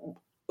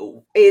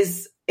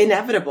is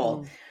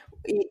inevitable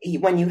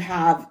when you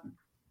have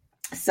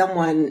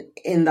someone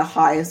in the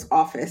highest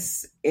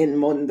office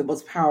in one of the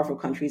most powerful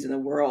countries in the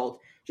world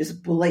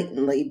just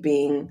blatantly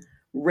being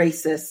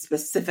racist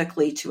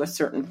specifically to a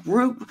certain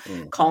group,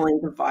 calling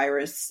the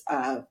virus,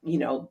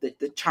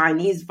 the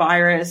Chinese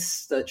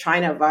virus, the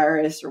China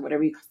virus, or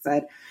whatever you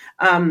said.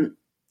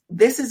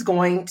 This is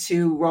going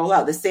to roll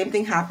out. The same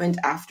thing happened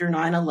after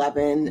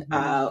 9/11.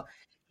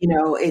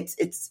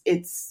 It's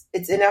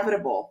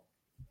inevitable.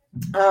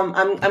 I'm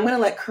going to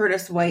let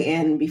Curtis weigh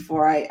in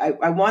before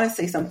I want to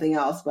say something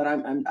else, but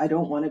I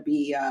don't want to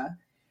be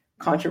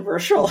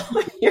controversial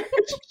here.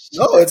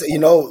 No, it's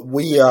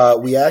we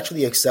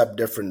actually accept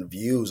different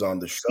views on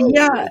the show.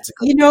 Yeah,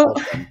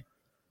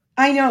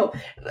 I know,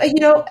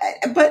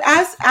 but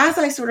as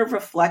I sort of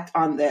reflect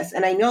on this,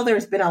 and I know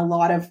there's been a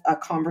lot of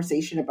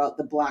conversation about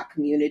the Black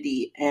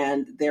community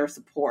and their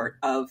support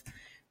of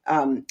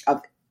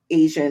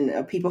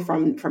Asian people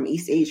from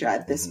East Asia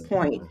at this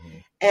point,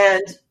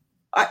 and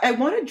I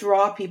want to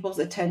draw people's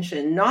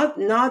attention,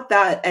 not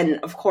that, and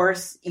of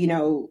course,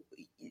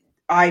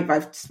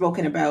 I've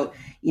spoken about,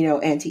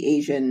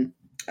 anti-Asian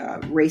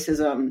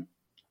racism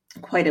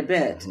quite a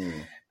bit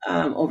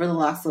over the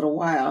last little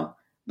while.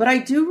 But I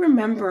do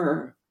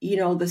remember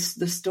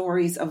the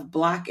stories of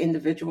Black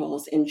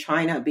individuals in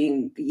China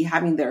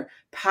having their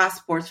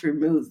passports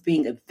removed,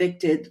 being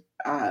evicted,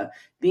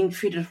 being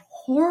treated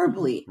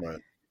horribly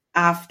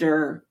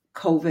after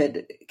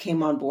COVID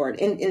came on board.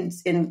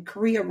 In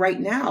Korea right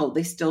now,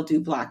 they still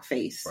do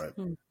blackface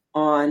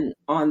on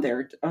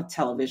their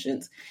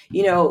televisions.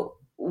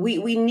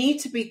 We need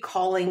to be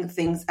calling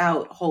things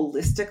out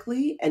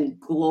holistically and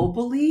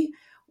globally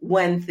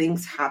when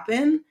things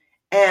happen.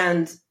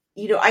 And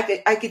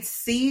I could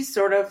see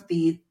sort of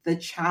the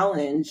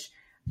challenge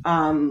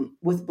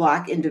with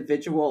Black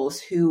individuals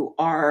who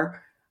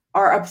are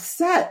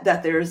upset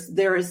that there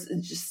is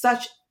just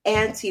such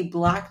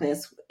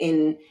anti-Blackness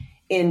in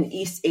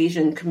East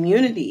Asian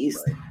communities.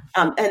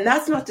 And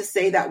that's not to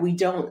say that we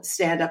don't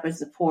stand up and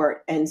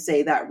support and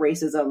say that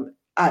racism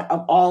at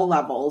all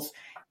levels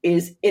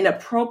is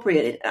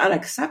inappropriate and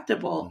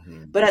unacceptable.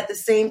 But at the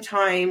same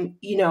time,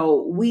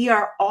 we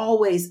are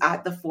always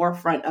at the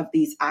forefront of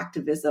these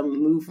activism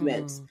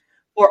movements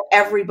for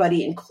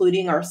everybody,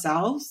 including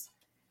ourselves.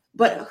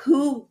 But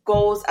who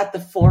goes at the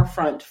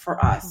forefront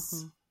for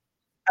us?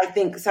 I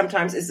think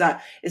sometimes is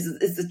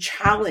the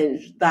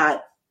challenge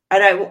that,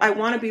 and I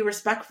want to be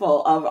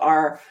respectful of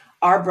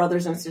our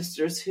brothers and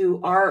sisters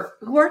who are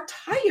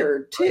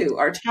tired too,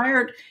 are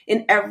tired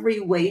in every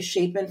way,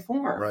 shape, and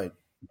form. Right.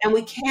 And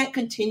we can't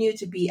continue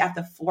to be at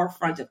the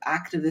forefront of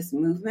activist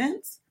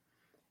movements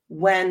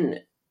when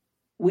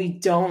we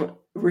don't,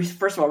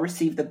 first of all,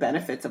 receive the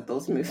benefits of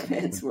those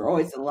movements. We're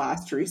always the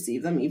last to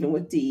receive them, even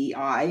with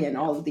DEI and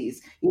all of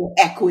these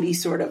equity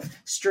sort of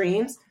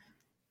streams.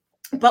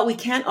 But we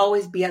can't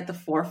always be at the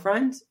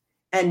forefront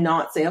and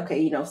not say,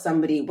 okay,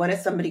 when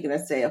is somebody going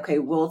to say, okay,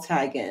 we'll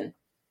tag in,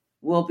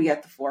 we'll be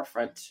at the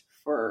forefront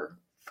for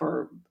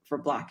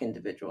Black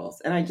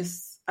individuals. And I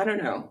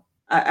don't know.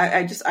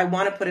 I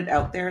want to put it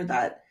out there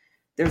that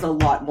there's a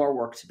lot more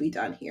work to be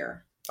done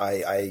here.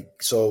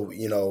 So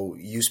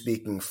you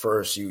speaking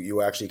first,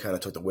 you actually kind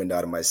of took the wind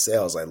out of my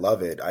sails. I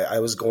love it. I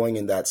was going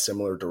in that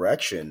similar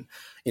direction.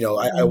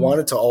 I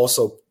wanted to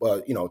also,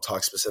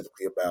 talk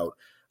specifically about,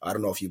 I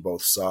don't know if you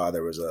both saw,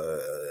 there was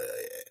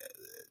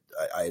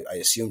I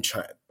assume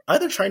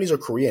either Chinese or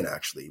Korean,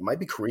 actually, it might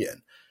be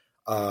Korean,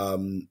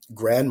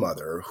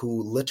 grandmother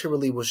who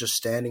literally was just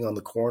standing on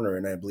the corner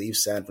in, I believe,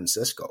 San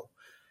Francisco.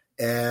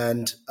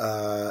 And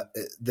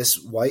this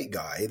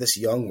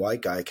young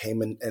white guy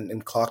came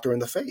and clocked her in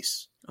the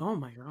face. Oh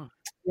my God.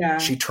 Yeah.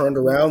 She turned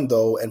around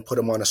though and put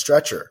him on a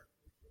stretcher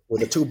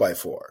with a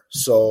 2x4.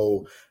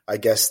 So I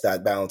guess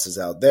that balances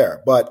out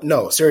there. But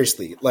no,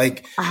 seriously,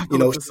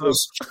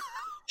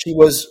 she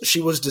was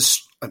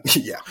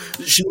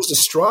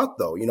distraught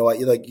though,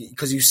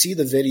 because you see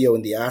the video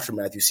in the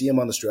aftermath, you see him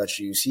on the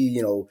stretcher, you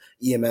see,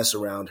 EMS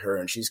around her,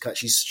 and she's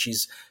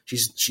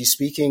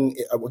speaking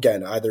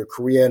again, either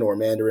Korean or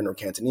Mandarin or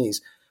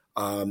Cantonese.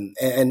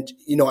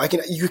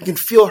 You can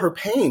feel her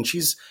pain.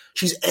 She's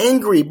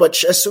angry,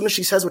 but as soon as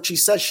she says what she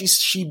says,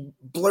 she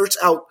blurts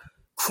out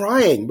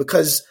crying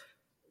because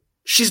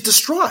she's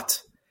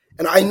distraught.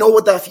 And I know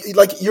what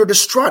that, you're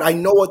distraught. I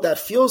know what that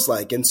feels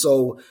like. And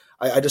so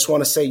I just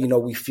want to say,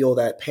 we feel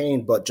that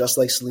pain, but just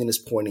like Selena's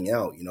pointing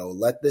out,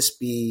 let this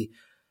be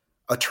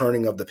a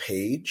turning of the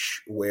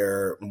page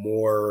where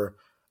more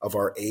of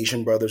our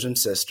Asian brothers and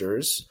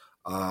sisters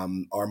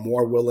are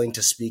more willing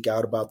to speak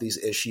out about these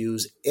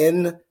issues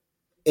in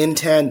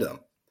tandem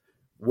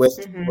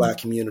with Black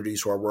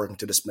communities who are working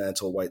to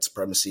dismantle white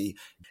supremacy,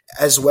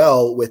 as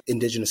well with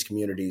Indigenous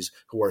communities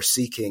who are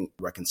seeking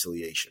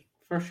reconciliation.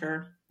 For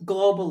sure.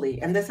 Globally.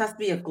 And this has to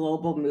be a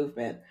global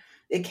movement.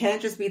 It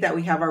can't just be that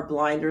we have our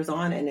blinders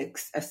on and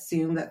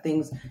assume that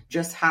things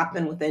just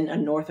happen within a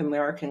North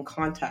American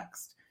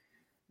context.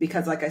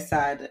 Because like I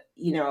said,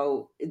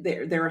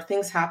 there are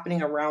things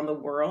happening around the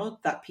world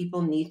that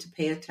people need to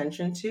pay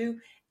attention to.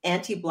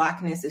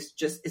 Anti-Blackness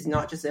is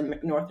not just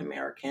North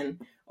American,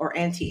 or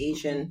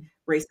anti-Asian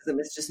racism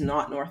is just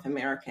not North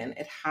American.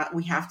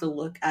 We have to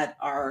look at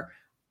our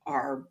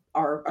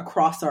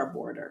across our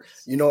borders.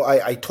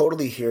 I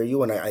totally hear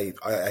you, and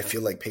I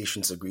feel like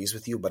Patience agrees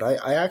with you, but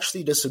I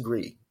actually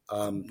disagree.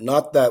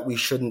 Not that we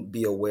shouldn't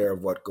be aware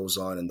of what goes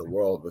on in the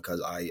world,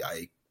 because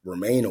I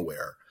remain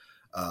aware.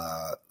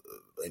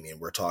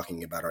 We're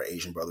talking about our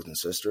Asian brothers and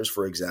sisters.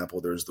 For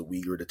example, there's the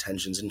Uyghur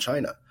detentions in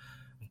China.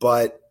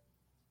 But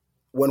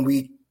when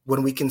we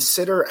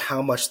consider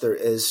how much there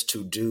is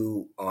to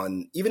do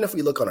even if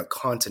we look on a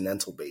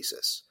continental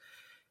basis,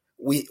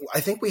 I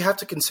think we have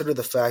to consider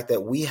the fact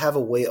that we have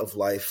a way of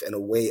life and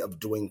a way of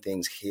doing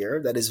things here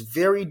that is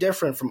very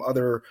different from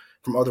other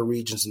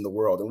regions in the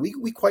world. And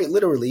we quite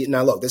literally,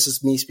 now look, this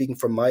is me speaking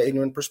from my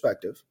ignorant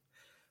perspective,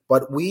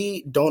 but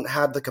we don't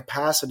have the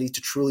capacity to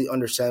truly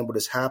understand what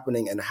is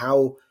happening and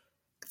how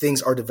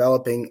things are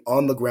developing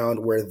on the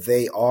ground where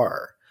they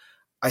are.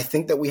 I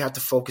think that we have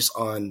to focus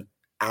on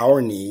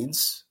our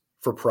needs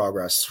for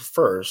progress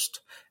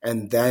first,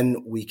 and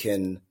then we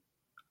can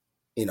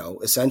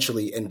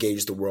essentially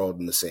engage the world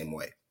in the same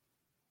way.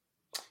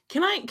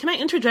 Can I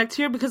interject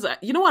here? Because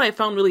you know what I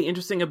found really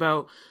interesting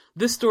about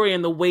this story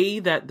and the way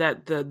that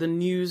the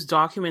news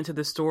documented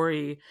the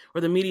story,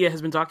 or the media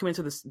has been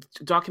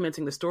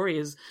documenting the story,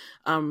 is,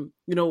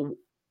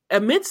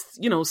 amidst,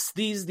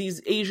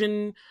 these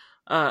Asian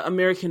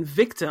American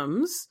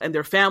victims and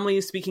their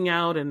families speaking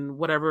out and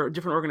whatever,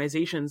 different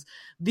organizations,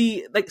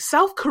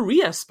 South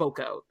Korea spoke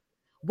out.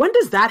 When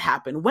does that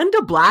happen? When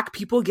do Black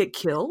people get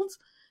killed?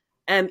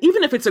 And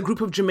even if it's a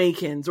group of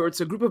Jamaicans or it's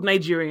a group of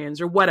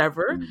Nigerians or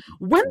whatever,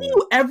 when do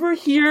you ever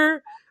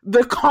hear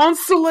the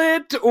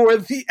consulate or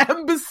the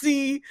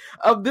embassy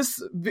of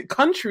this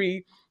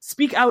country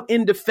speak out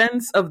in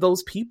defense of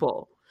those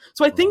people?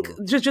 So I think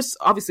just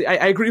obviously,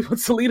 I agree with what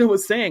Selena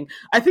was saying.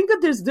 I think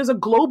that there's a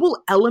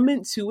global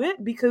element to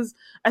it, because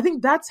I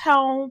think that's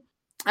how,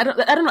 I don't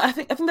know. I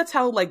think that's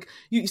how, like,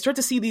 you start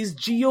to see these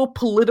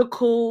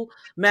geopolitical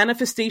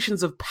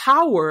manifestations of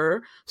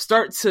power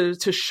start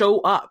to show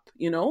up.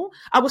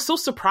 I was so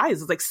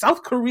surprised. It's like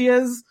South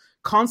Korea's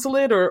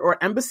consulate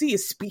or embassy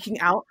is speaking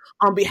out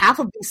on behalf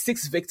of these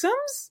 6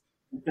 victims.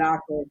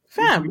 Exactly.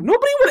 Fam,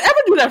 nobody would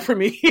ever do that for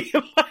me.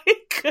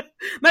 Like,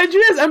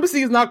 Nigeria's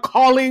embassy is not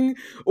calling,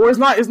 or is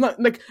not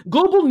like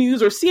Global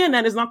News or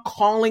CNN is not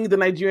calling the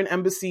Nigerian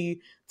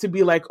embassy to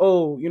be like,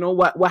 oh,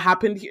 what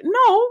happened here?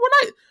 No,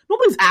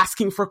 nobody's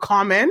asking for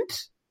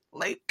comment.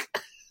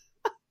 Like,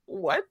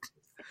 what?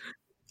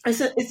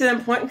 It's an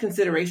important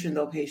consideration,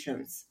 though,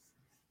 Patience,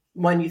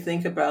 when you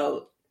think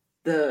about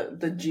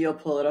the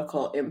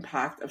geopolitical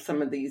impact of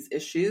some of these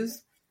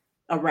issues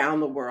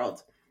around the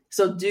world.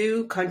 So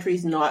do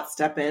countries not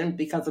step in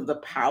because of the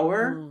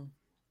power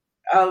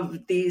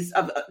of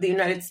the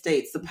United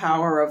States, the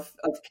power of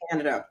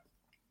Canada?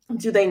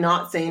 Do they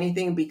not say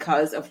anything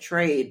because of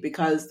trade,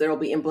 because there will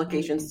be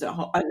implications to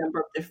a number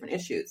of different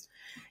issues?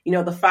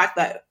 The fact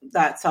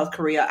that South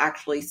Korea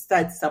actually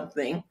said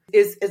something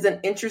is an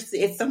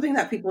interesting, it's something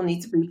that people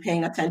need to be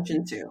paying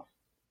attention to,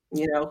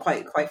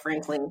 quite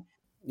frankly.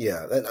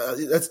 Yeah,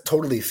 that's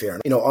totally fair.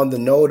 On the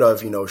note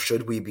of,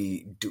 should we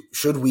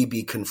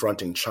be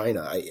confronting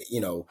China?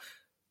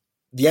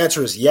 The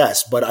answer is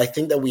yes, but I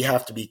think that we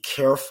have to be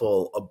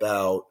careful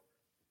about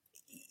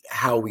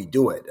how we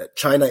do it.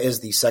 China is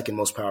the second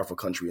most powerful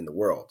country in the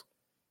world.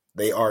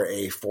 They are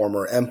a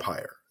former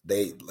empire.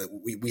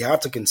 We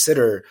have to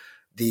consider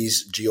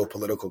these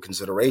geopolitical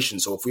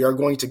considerations. So if we are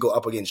going to go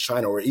up against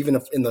China, or even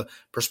if in the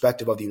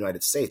perspective of the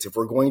United States, if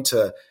we're going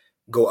to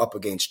go up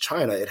against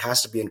China, it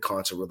has to be in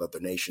concert with other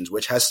nations,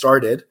 which has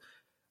started.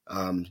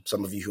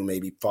 Some of you who may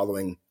be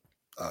following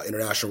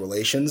international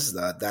relations,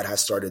 that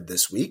has started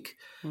this week.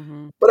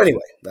 Mm-hmm. But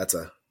anyway, that's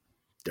a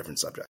different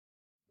subject.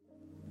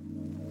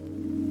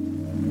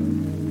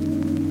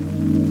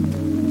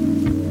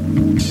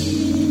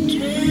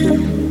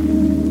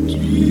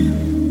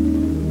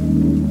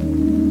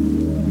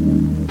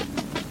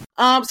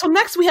 So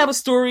next we have a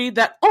story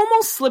that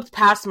almost slipped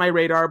past my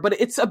radar, but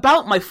it's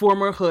about my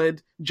former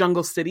hood,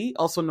 Jungle City,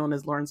 also known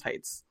as Lawrence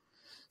Heights.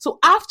 So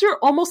after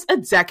almost a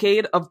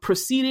decade of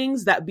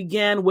proceedings that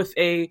began with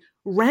a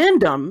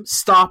random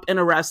stop and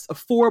arrest of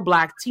 4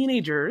 Black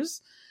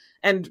teenagers,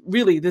 and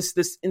really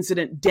this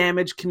incident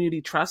damaged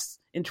community trust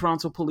in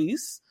Toronto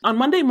police, on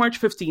Monday, March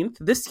 15th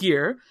this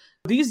year,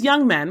 these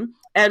young men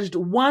edged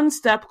one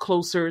step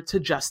closer to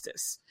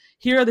justice.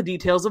 Here are the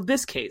details of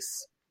this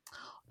case.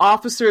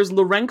 Officers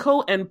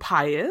Lourenco and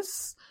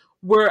Pius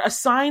were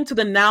assigned to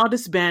the now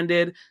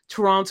disbanded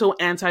Toronto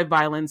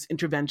Anti-Violence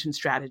Intervention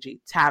Strategy,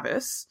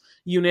 TAVIS,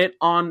 unit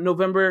on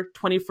November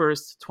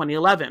 21st,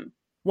 2011.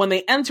 When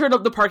they entered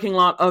the parking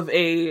lot of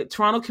a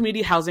Toronto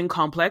community housing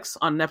complex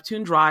on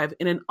Neptune Drive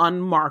in an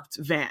unmarked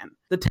van.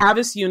 The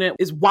TAVIS unit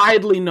is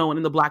widely known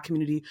in the Black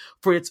community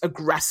for its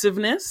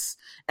aggressiveness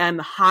and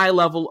high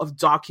level of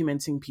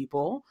documenting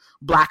people,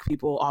 Black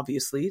people,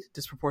 obviously,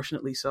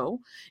 disproportionately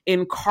so,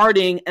 in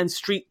carding and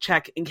street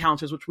check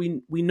encounters, which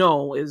we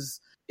know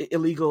is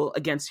illegal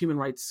against human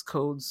rights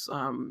codes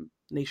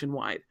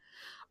nationwide.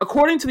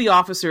 According to the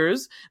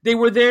officers, they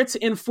were there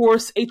to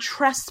enforce a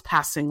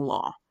trespassing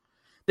law.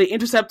 They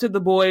intercepted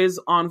the boys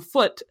on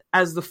foot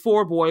as the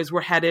 4 boys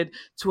were headed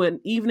to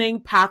an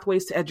evening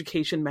Pathways to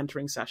Education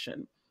mentoring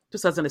session.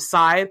 Just as an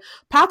aside,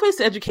 Pathways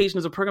to Education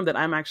is a program that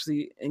I'm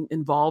actually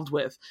involved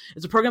with.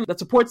 It's a program that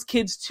supports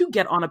kids to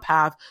get on a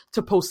path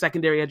to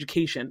post-secondary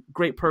education.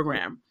 Great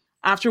program.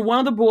 After one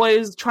of the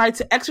boys tried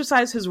to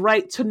exercise his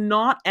right to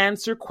not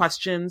answer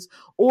questions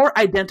or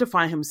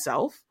identify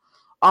himself,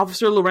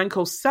 Officer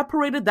Lourenco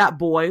separated that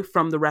boy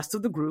from the rest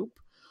of the group,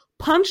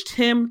 punched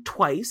him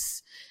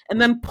twice,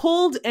 and then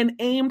pulled and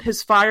aimed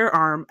his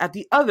firearm at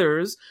the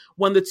others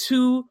when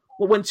two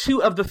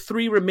of the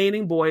 3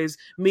 remaining boys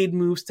made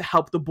moves to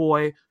help the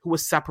boy who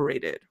was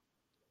separated.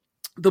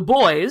 The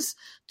boys,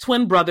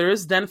 twin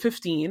brothers, then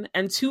 15,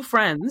 and 2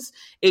 friends,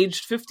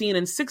 aged 15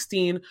 and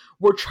 16,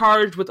 were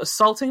charged with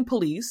assaulting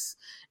police,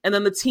 and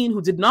then the teen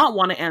who did not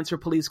want to answer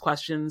police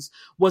questions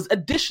was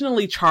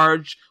additionally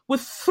charged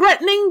with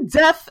threatening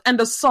death and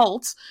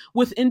assault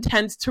with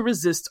intent to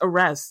resist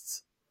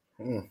arrest.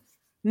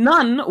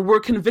 None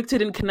were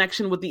convicted in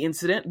connection with the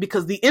incident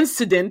because the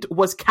incident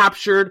was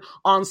captured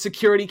on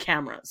security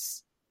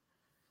cameras.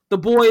 The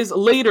boys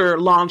later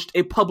launched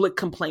a public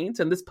complaint,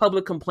 and this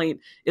public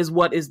complaint is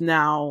what is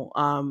now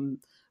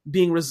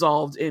being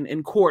resolved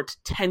in court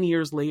 10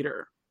 years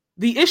later.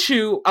 The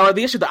issue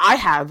that I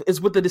have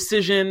is with the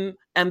decision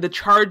and the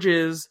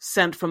charges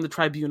sent from the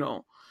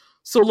tribunal.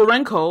 So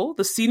Lourenco,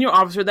 the senior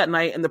officer that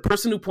night and the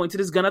person who pointed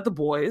his gun at the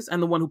boys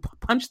and the one who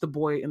punched the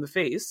boy in the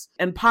face,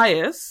 and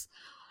Pius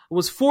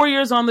was 4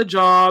 years on the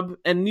job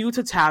and new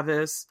to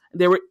Tavis.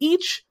 They were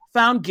each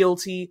found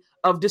guilty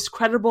of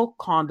discreditable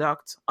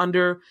conduct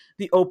under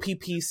the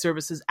OPP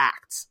Services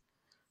Act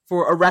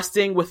for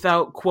arresting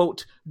without,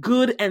 quote,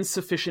 good and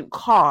sufficient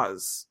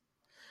cause.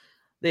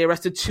 They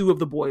arrested 2 of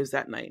the boys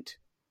that night.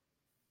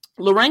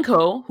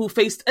 Lourenco, who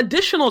faced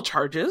additional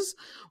charges,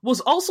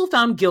 was also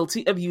found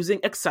guilty of using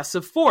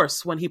excessive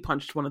force when he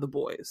punched one of the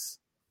boys.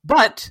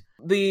 But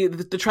the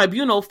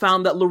tribunal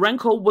found that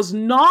Lourenco was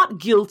not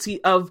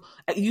guilty of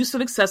use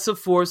of excessive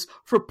force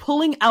for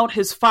pulling out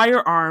his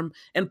firearm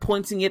and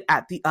pointing it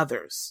at the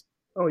others.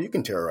 Oh, you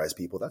can terrorize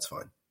people. That's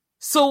fine.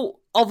 So,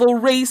 although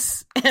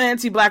race and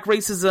anti-Black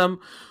racism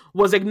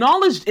was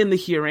acknowledged in the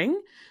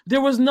hearing, there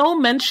was no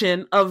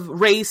mention of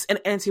race and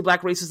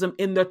anti-Black racism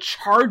in the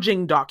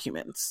charging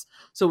documents.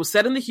 So it was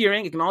said in the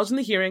hearing, acknowledged in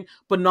the hearing,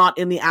 but not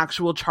in the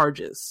actual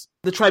charges.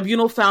 The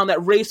tribunal found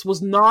that race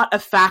was not a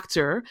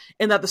factor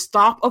and that the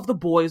stop of the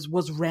boys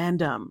was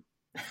random.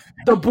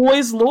 The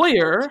boys'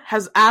 lawyer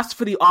has asked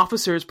for the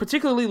officers,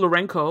 particularly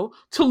Lourenco,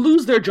 to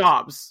lose their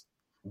jobs.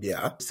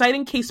 Yeah.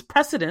 Citing case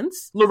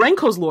precedents,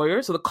 Lourenco's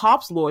lawyer, so the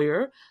cop's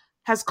lawyer,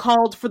 has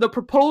called for the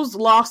proposed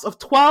loss of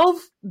 12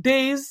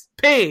 days'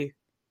 pay.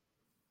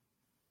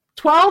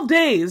 12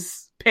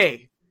 days'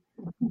 pay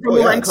for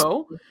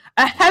Lourenco.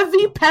 A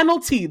heavy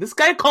penalty. This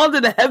guy called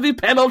it a heavy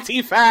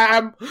penalty,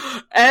 fam.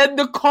 And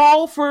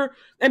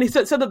he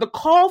said that the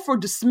call for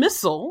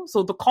dismissal,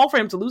 so the call for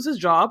him to lose his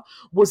job,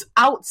 was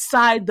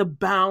outside the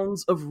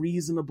bounds of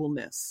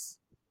reasonableness.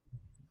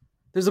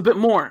 There's a bit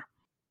more.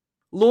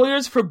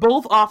 Lawyers for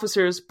both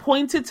officers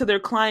pointed to their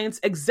clients'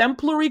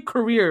 exemplary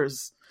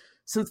careers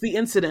since the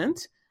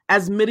incident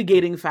as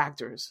mitigating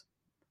factors.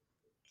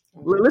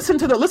 Listen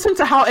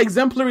to how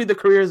exemplary the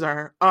careers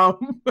are.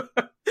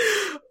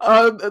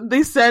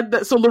 They said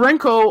that, so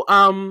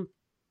Lourenco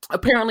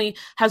apparently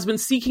has been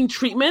seeking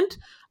treatment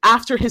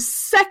after his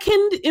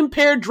second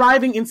impaired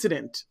driving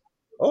incident.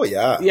 Oh,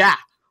 yeah. Yeah.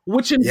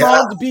 Which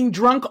involved being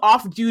drunk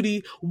off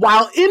duty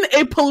while in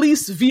a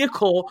police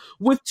vehicle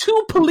with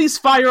 2 police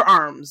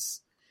firearms.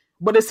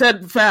 But it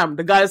said, fam,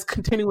 the guy is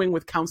continuing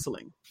with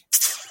counseling.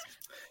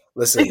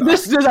 Listen,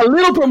 there's a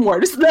little bit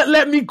more. Just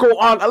let me go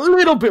on a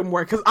little bit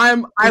more because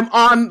I'm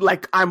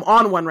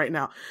on one right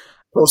now.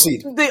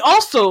 Proceed. They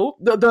also,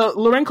 the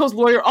Lourenco's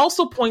lawyer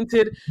also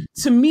pointed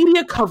to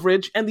media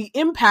coverage and the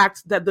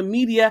impact that the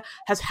media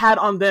has had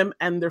on them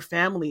and their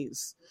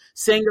families,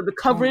 saying that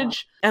the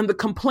coverage and the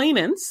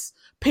complainants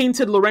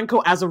painted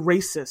Lourenco as a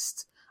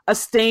racist, a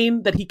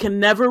stain that he can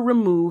never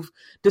remove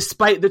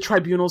despite the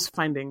tribunal's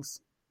findings.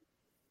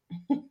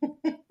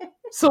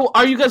 So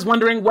are you guys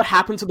wondering what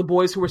happened to the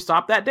boys who were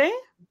stopped that day?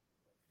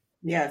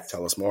 Yes.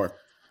 Tell us more.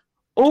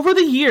 Over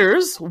the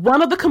years,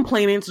 one of the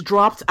complainants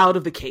dropped out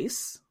of the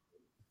case.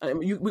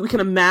 We can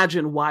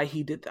imagine why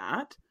he did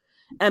that.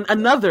 And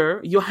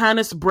another,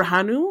 Johannes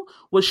Brehanu,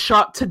 was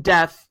shot to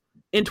death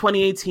in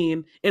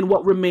 2018 in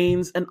what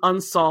remains an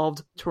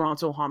unsolved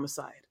Toronto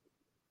homicide.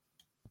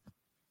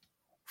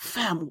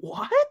 Fam,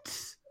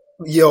 what?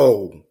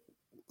 Yo,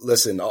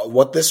 listen,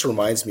 what this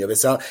reminds me of, it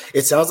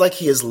sounds like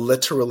he is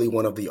literally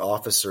one of the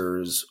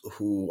officers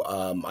who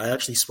I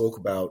actually spoke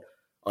about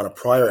on a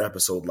prior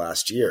episode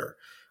last year,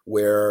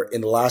 where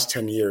in the last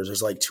 10 years,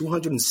 there's like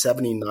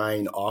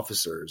 279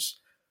 officers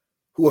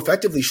who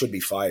effectively should be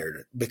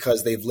fired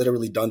because they've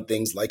literally done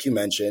things like you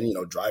mentioned,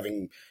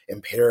 driving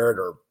impaired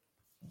or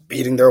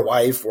beating their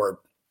wife or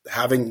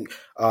having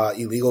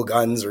illegal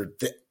guns or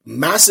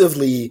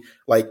massively,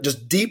 like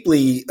just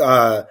deeply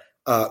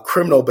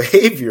criminal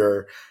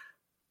behavior,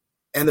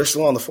 and they're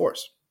still on the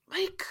force.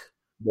 Like,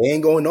 they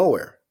ain't going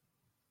nowhere.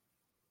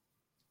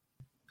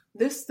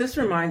 This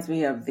reminds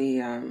me of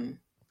the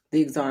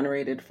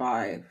Exonerated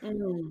Five.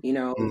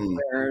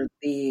 Where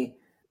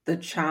the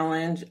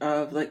challenge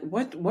of like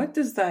what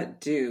does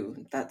that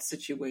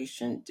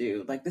situation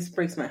do? Like, this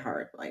breaks my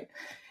heart. Like,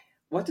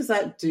 what does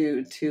that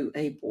do to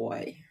a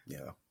boy?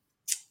 Yeah.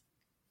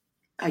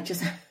 What does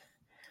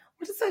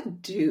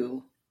that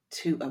do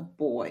to a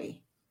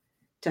boy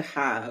to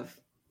have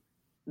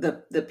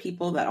the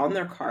people that on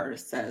their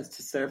cars says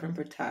to serve and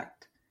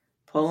protect,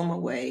 pull them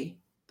away,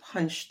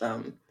 punch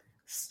them,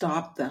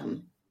 stop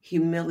them,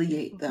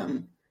 humiliate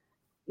them?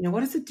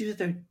 What does it do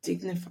to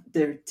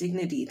their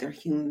dignity, their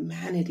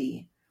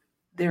humanity?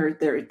 They're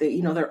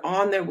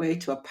on their way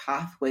to a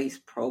Pathways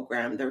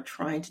program. They're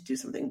trying to do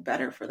something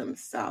better for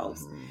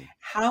themselves.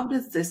 How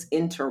does this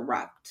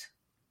interrupt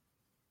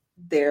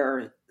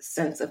their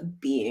sense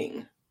of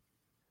being?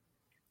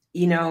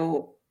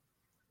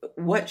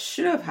 What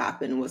should have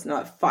happened was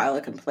not file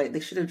a complaint. They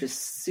should have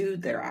just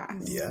sued their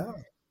ass. Yeah.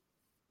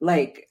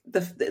 And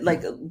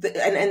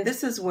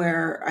this is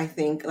where I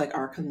think like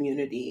our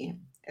community,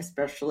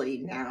 especially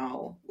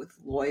now with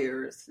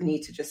lawyers,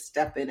 need to just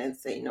step in and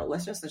say, no,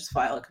 let's just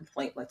file a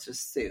complaint. Let's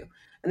just sue.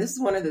 And this is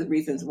one of the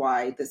reasons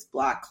why this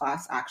Black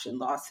class action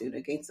lawsuit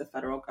against the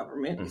federal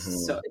government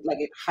is so, like,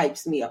 it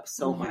hypes me up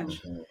so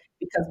much,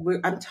 because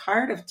I'm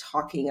tired of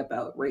talking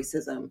about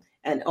racism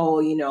and,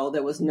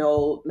 there was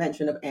no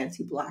mention of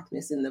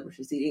anti-Blackness in the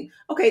proceeding.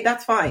 Okay,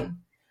 that's fine.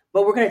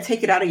 But we're going to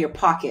take it out of your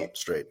pocket.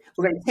 Straight.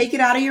 We're going to take it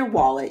out of your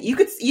wallet. You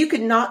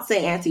could not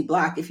say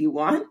anti-Black if you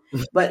want,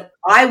 but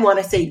I want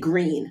to say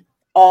green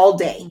all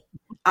day.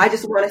 I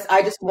just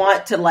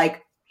want to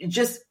like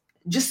just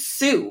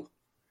sue.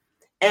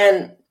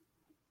 And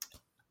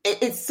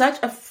it's such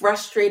a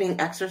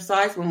frustrating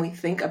exercise when we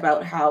think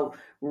about how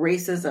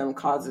racism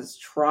causes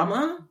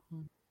trauma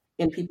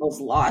in people's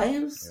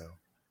lives,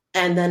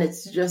 and then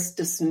it's just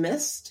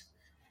dismissed.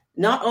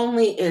 Not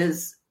only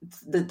is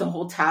the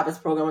whole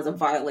TABIS program was a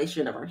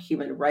violation of our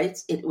human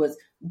rights, it was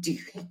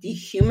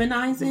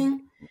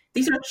dehumanizing.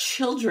 These are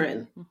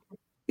children.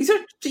 These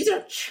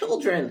are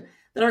children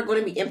that are going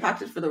to be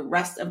impacted for the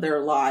rest of their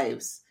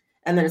lives.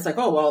 And then it's like,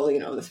 oh, well,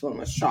 this one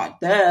was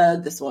shot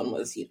dead. This one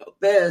was,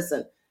 this.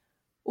 And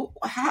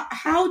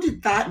how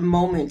did that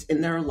moment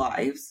in their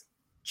lives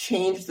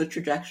change the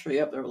trajectory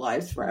of their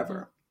lives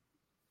forever?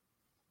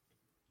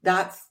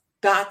 That's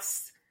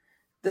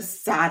the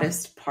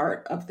saddest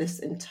part of this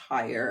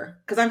entire,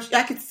 because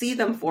I could see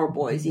them 4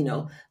 boys,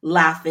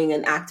 laughing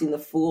and acting the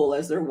fool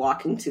as they're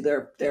walking to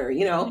their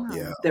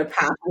their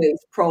Pathways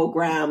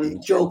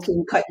program,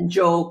 joking, cutting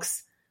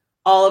jokes.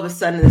 All of a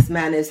sudden, this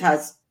man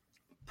has.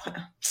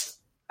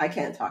 I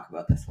can't talk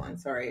about this one.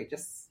 Sorry,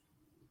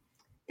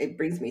 it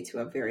brings me to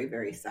a very,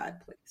 very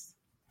sad place.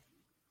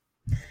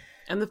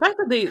 And the fact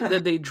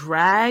that they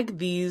drag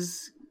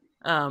these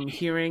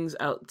hearings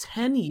out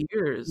 10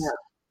 years. Yeah.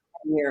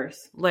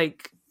 Years.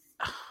 Like,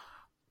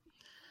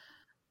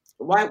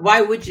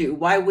 why would you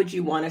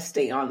want to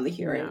stay on the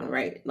hearing,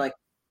 right? Like,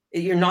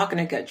 you're not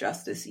going to get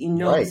justice.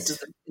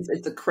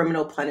 It's a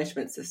criminal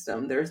punishment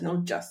system. There's no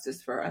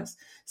justice for us.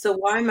 So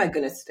why am I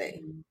going to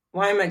stay?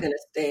 Why am I going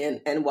to stay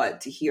and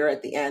to hear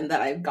at the end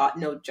that I've got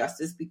no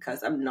justice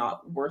because I'm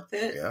not worth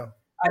it? Yeah.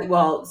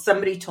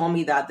 Somebody told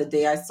me that the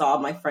day I saw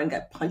my friend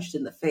get punched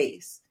in the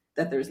face,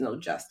 that there's no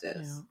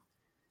justice.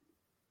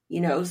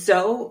 Yeah.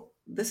 So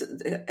this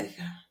is,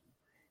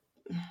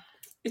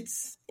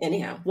 it's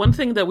anyhow. One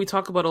thing that we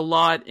talk about a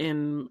lot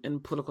in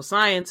political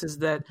science is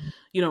that,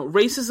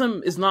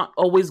 racism is not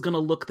always going to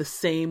look the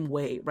same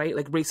way, right?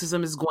 Like,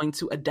 racism is going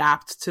to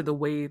adapt to the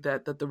way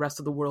that the rest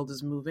of the world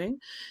is moving.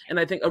 And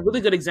I think a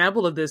really good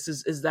example of this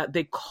is that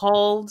they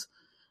called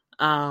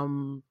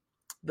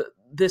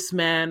this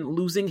man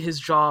losing his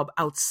job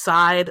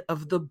outside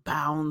of the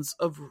bounds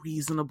of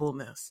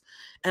reasonableness.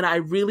 And I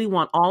really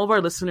want all of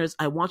our listeners,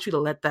 I want you to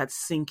let that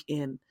sink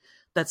in,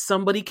 that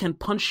somebody can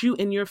punch you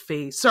in your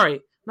face.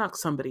 Sorry, not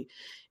somebody.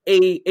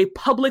 A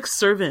public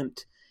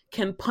servant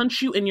can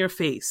punch you in your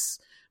face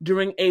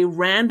during a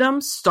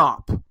random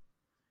stop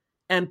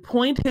and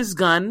point his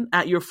gun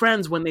at your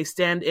friends when they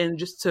stand in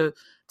just to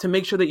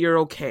make sure that you're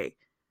okay.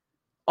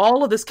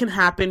 All of this can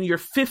happen. You're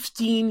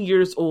 15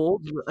 years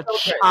old. You're a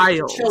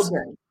child.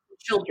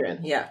 Children,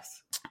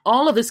 yes.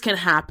 All of this can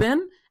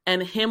happen,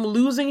 and him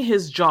losing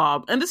his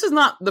job. And this is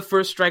not the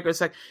first strike or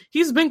second.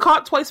 He's been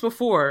caught twice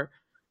before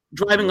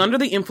driving under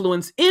the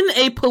influence in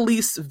a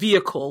police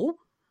vehicle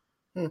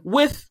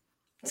with...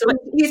 So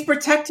he's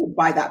protected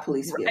by that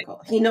police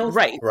vehicle. He knows.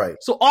 Right.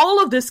 So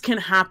all of this can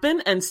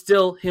happen, and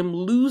still him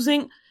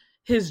losing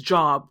his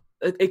job.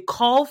 A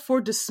call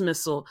for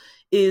dismissal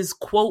is,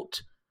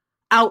 quote,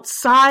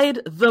 outside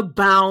the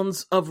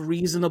bounds of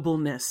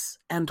reasonableness,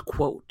 end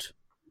quote.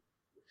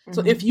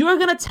 So if you're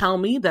going to tell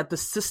me that the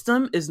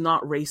system is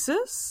not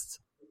racist,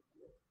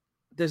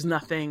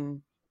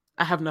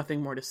 I have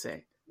nothing more to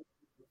say.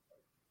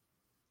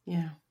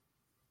 Yeah.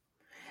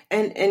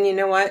 And you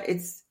know what?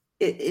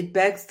 It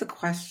begs the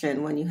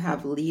question when you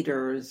have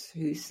leaders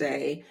who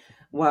say,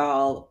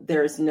 well,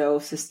 there's no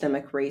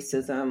systemic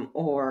racism,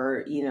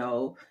 or,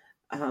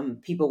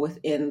 people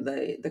within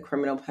the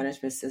criminal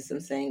punishment system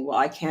saying, well,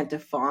 I can't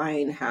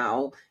define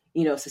how,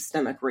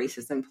 systemic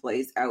racism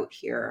plays out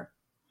here.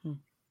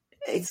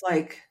 It's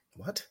like,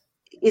 what?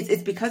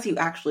 It's because you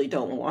actually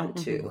don't want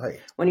to. Right.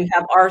 When you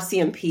have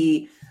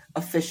RCMP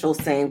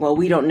officials saying, well,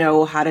 we don't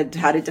know how to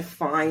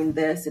define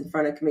this in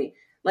front of committee,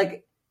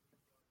 like,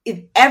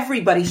 if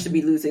everybody should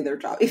be losing their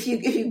job. If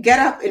you get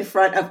up in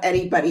front of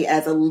anybody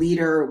as a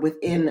leader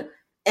within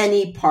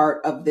any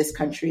part of this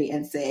country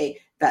and say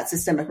that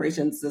systemic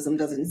racism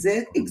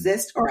doesn't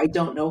exist, or I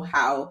don't know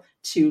how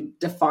to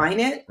define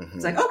it,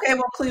 it's like, okay,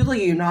 well,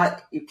 clearly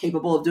you're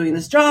capable of doing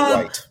this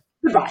job. Right.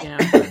 Goodbye.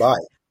 Yeah. Goodbye.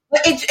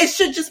 It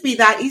should just be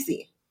that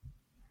easy.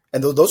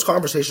 And those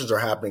conversations are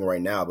happening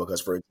right now because,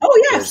 for example,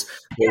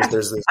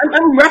 there's this.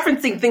 I'm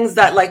referencing things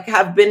that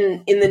have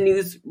been in the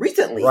news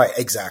recently. Right,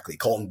 exactly.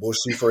 Colton Bush,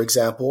 for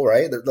example,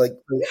 right?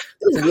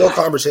 There's real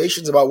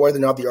conversations about whether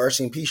or not the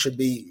RCMP should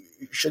be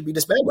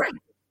disbanded. Right.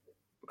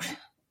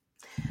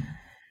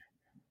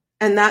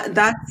 And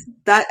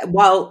that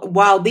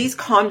while these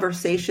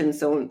conversations,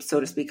 so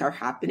to speak, are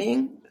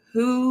happening,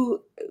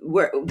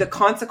 where the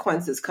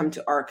consequences come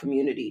to our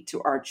community,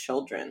 to our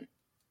children.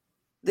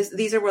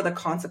 These are where the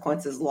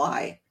consequences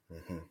lie.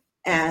 Mm-hmm.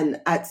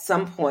 And at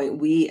some point,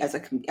 we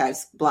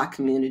as Black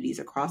communities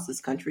across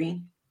this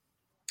country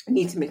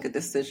need to make a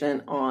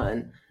decision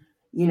on,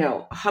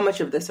 how much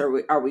of this are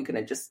we going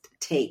to just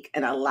take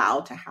and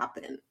allow to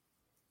happen?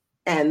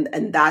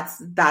 And that's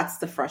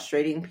the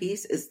frustrating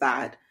piece, is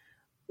that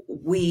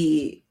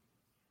we,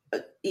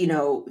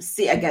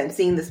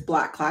 seeing this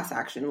Black class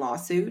action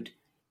lawsuit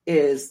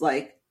is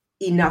like,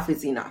 enough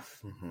is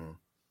enough. Mm-hmm.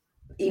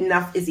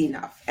 Enough is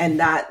enough. And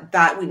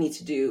that we need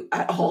to do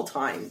at all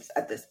times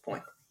at this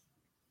point.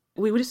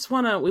 We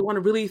want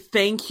to really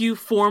thank you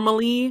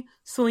formally,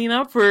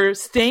 Selena, for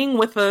staying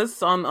with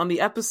us on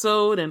the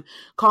episode and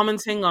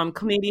commenting on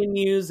Canadian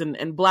news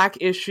and Black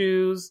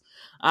issues.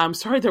 I'm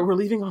sorry that we're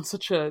leaving on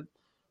such a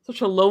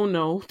low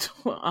note.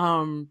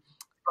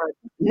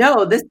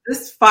 No,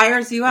 this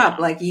fires you up.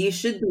 Like, you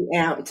should be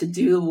out to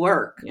do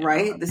work,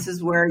 right? This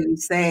is where you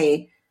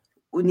say,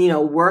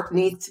 work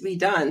needs to be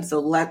done. So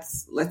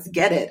let's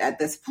get it at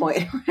this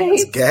point, right?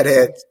 Let's get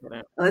it.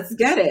 Let's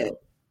get it.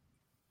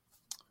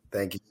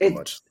 Thank you so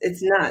much.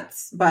 It's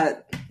nuts,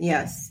 but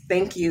yes,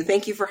 thank you.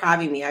 Thank you for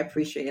having me. I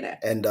appreciate it.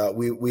 And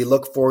we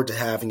look forward to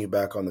having you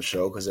back on the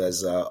show, because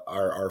as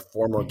our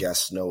former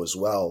guests know as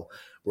well,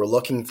 we're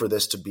looking for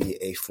this to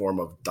be a form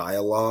of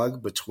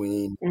dialogue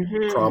between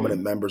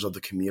prominent members of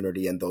the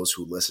community and those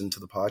who listen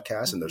to the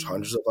podcast. And there's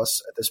hundreds of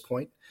us at this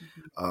point.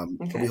 So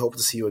we hope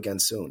to see you again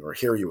soon, or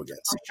hear you again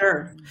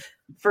soon.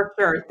 For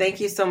sure. Thank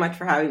you so much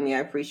for having me. I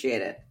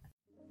appreciate it.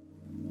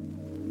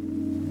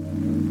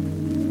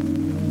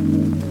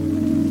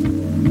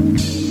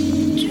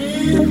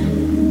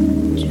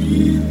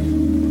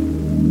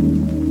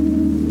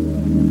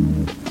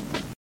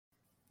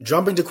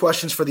 Jumping to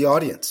questions for the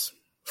audience.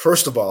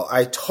 First of all,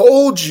 I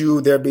told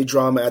you there'd be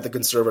drama at the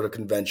Conservative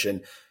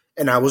Convention,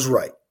 and I was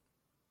right.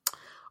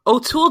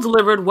 O'Toole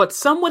delivered what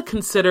some would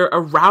consider a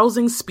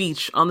rousing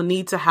speech on the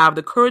need to have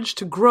the courage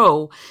to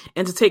grow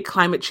and to take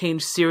climate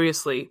change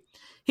seriously.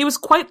 He was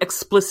quite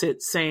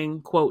explicit,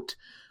 saying, quote,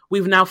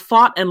 "We've now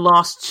fought and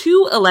lost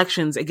 2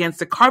 elections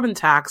against a carbon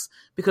tax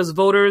because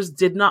voters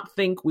did not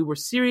think we were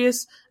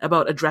serious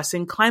about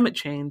addressing climate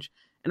change.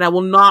 And I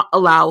will not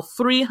allow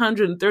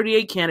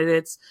 338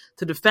 candidates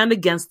to defend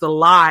against the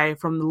lie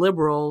from the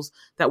Liberals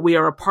that we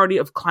are a party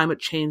of climate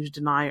change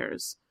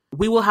deniers.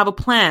 We will have a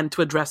plan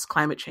to address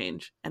climate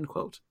change," end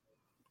quote.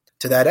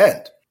 To that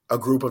end, a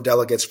group of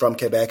delegates from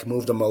Quebec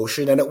moved a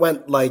motion, and it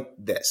went like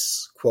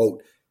this,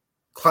 quote,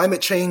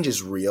 "Climate change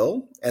is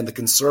real, and the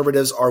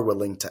Conservatives are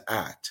willing to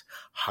act.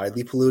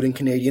 Highly polluting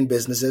Canadian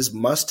businesses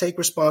must take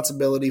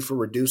responsibility for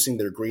reducing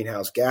their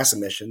greenhouse gas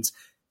emissions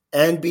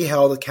and be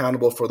held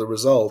accountable for the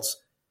results,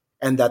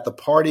 and that the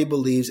party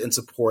believes in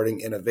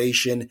supporting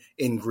innovation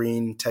in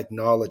green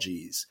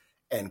technologies,"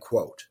 end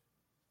quote.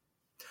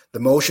 The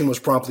motion was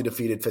promptly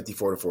defeated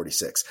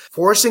 54-46,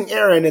 forcing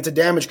Erin into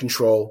damage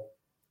control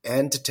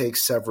and to take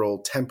several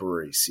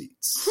temporary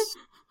seats.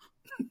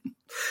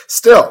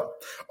 Still,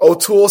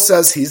 O'Toole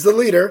says he's the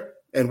leader,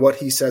 and what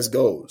he says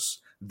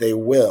goes. They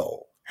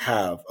will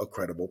have a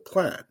credible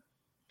plan.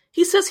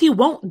 He says he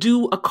won't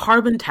do a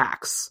carbon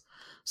tax.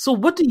 So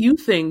what do you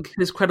think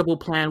his credible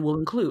plan will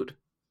include?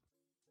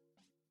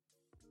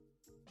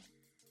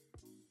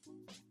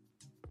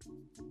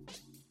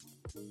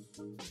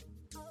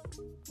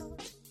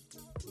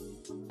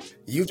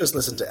 You've just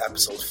listened to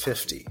episode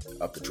 50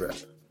 of The Drip.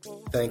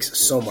 Thanks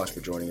so much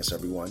for joining us,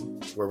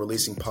 everyone. We're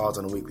releasing pods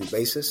on a weekly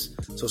basis,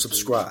 so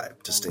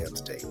subscribe to stay up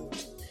to date.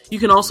 You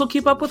can also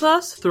keep up with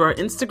us through our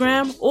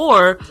Instagram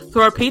or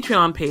through our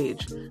Patreon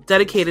page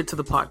dedicated to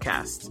the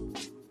podcast.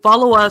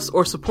 Follow us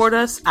or support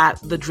us at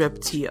The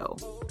Drip TO.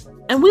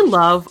 And we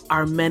love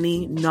our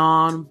many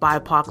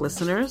non-BIPOC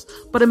listeners,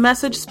 but a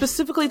message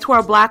specifically to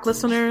our Black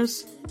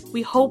listeners: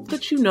 we hope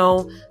that you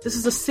know this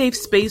is a safe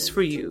space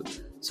for you.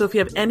 So if you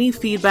have any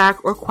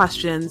feedback or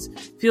questions,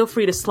 feel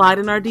free to slide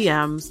in our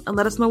DMs and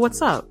let us know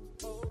what's up.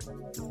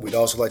 We'd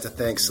also like to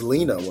thank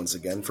Selena once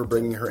again for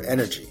bringing her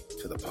energy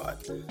to the pod.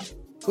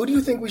 Who do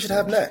you think we should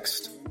have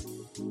next?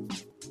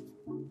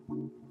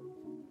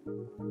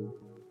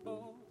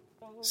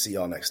 See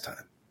y'all next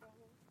time.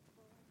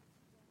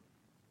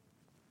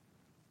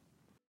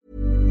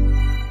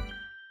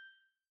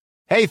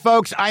 Hey,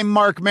 folks, I'm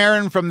Mark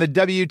Maron from the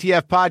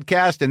WTF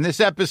Podcast, and this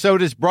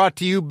episode is brought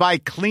to you by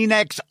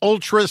Kleenex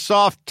Ultra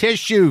Soft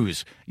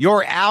Tissues,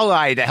 your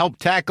ally to help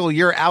tackle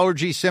your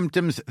allergy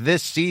symptoms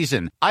this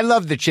season. I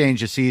love the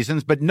change of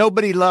seasons, but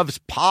nobody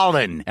loves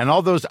pollen and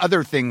all those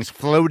other things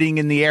floating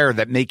in the air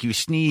that make you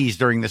sneeze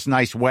during this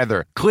nice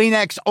weather.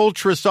 Kleenex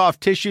Ultra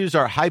Soft Tissues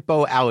are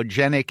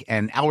hypoallergenic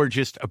and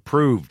allergist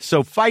approved,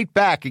 so fight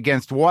back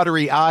against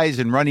watery eyes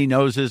and runny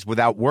noses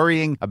without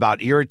worrying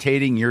about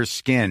irritating your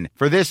skin.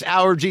 For this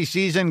allergy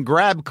season,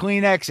 grab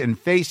Kleenex and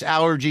face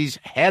allergies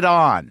head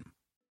on.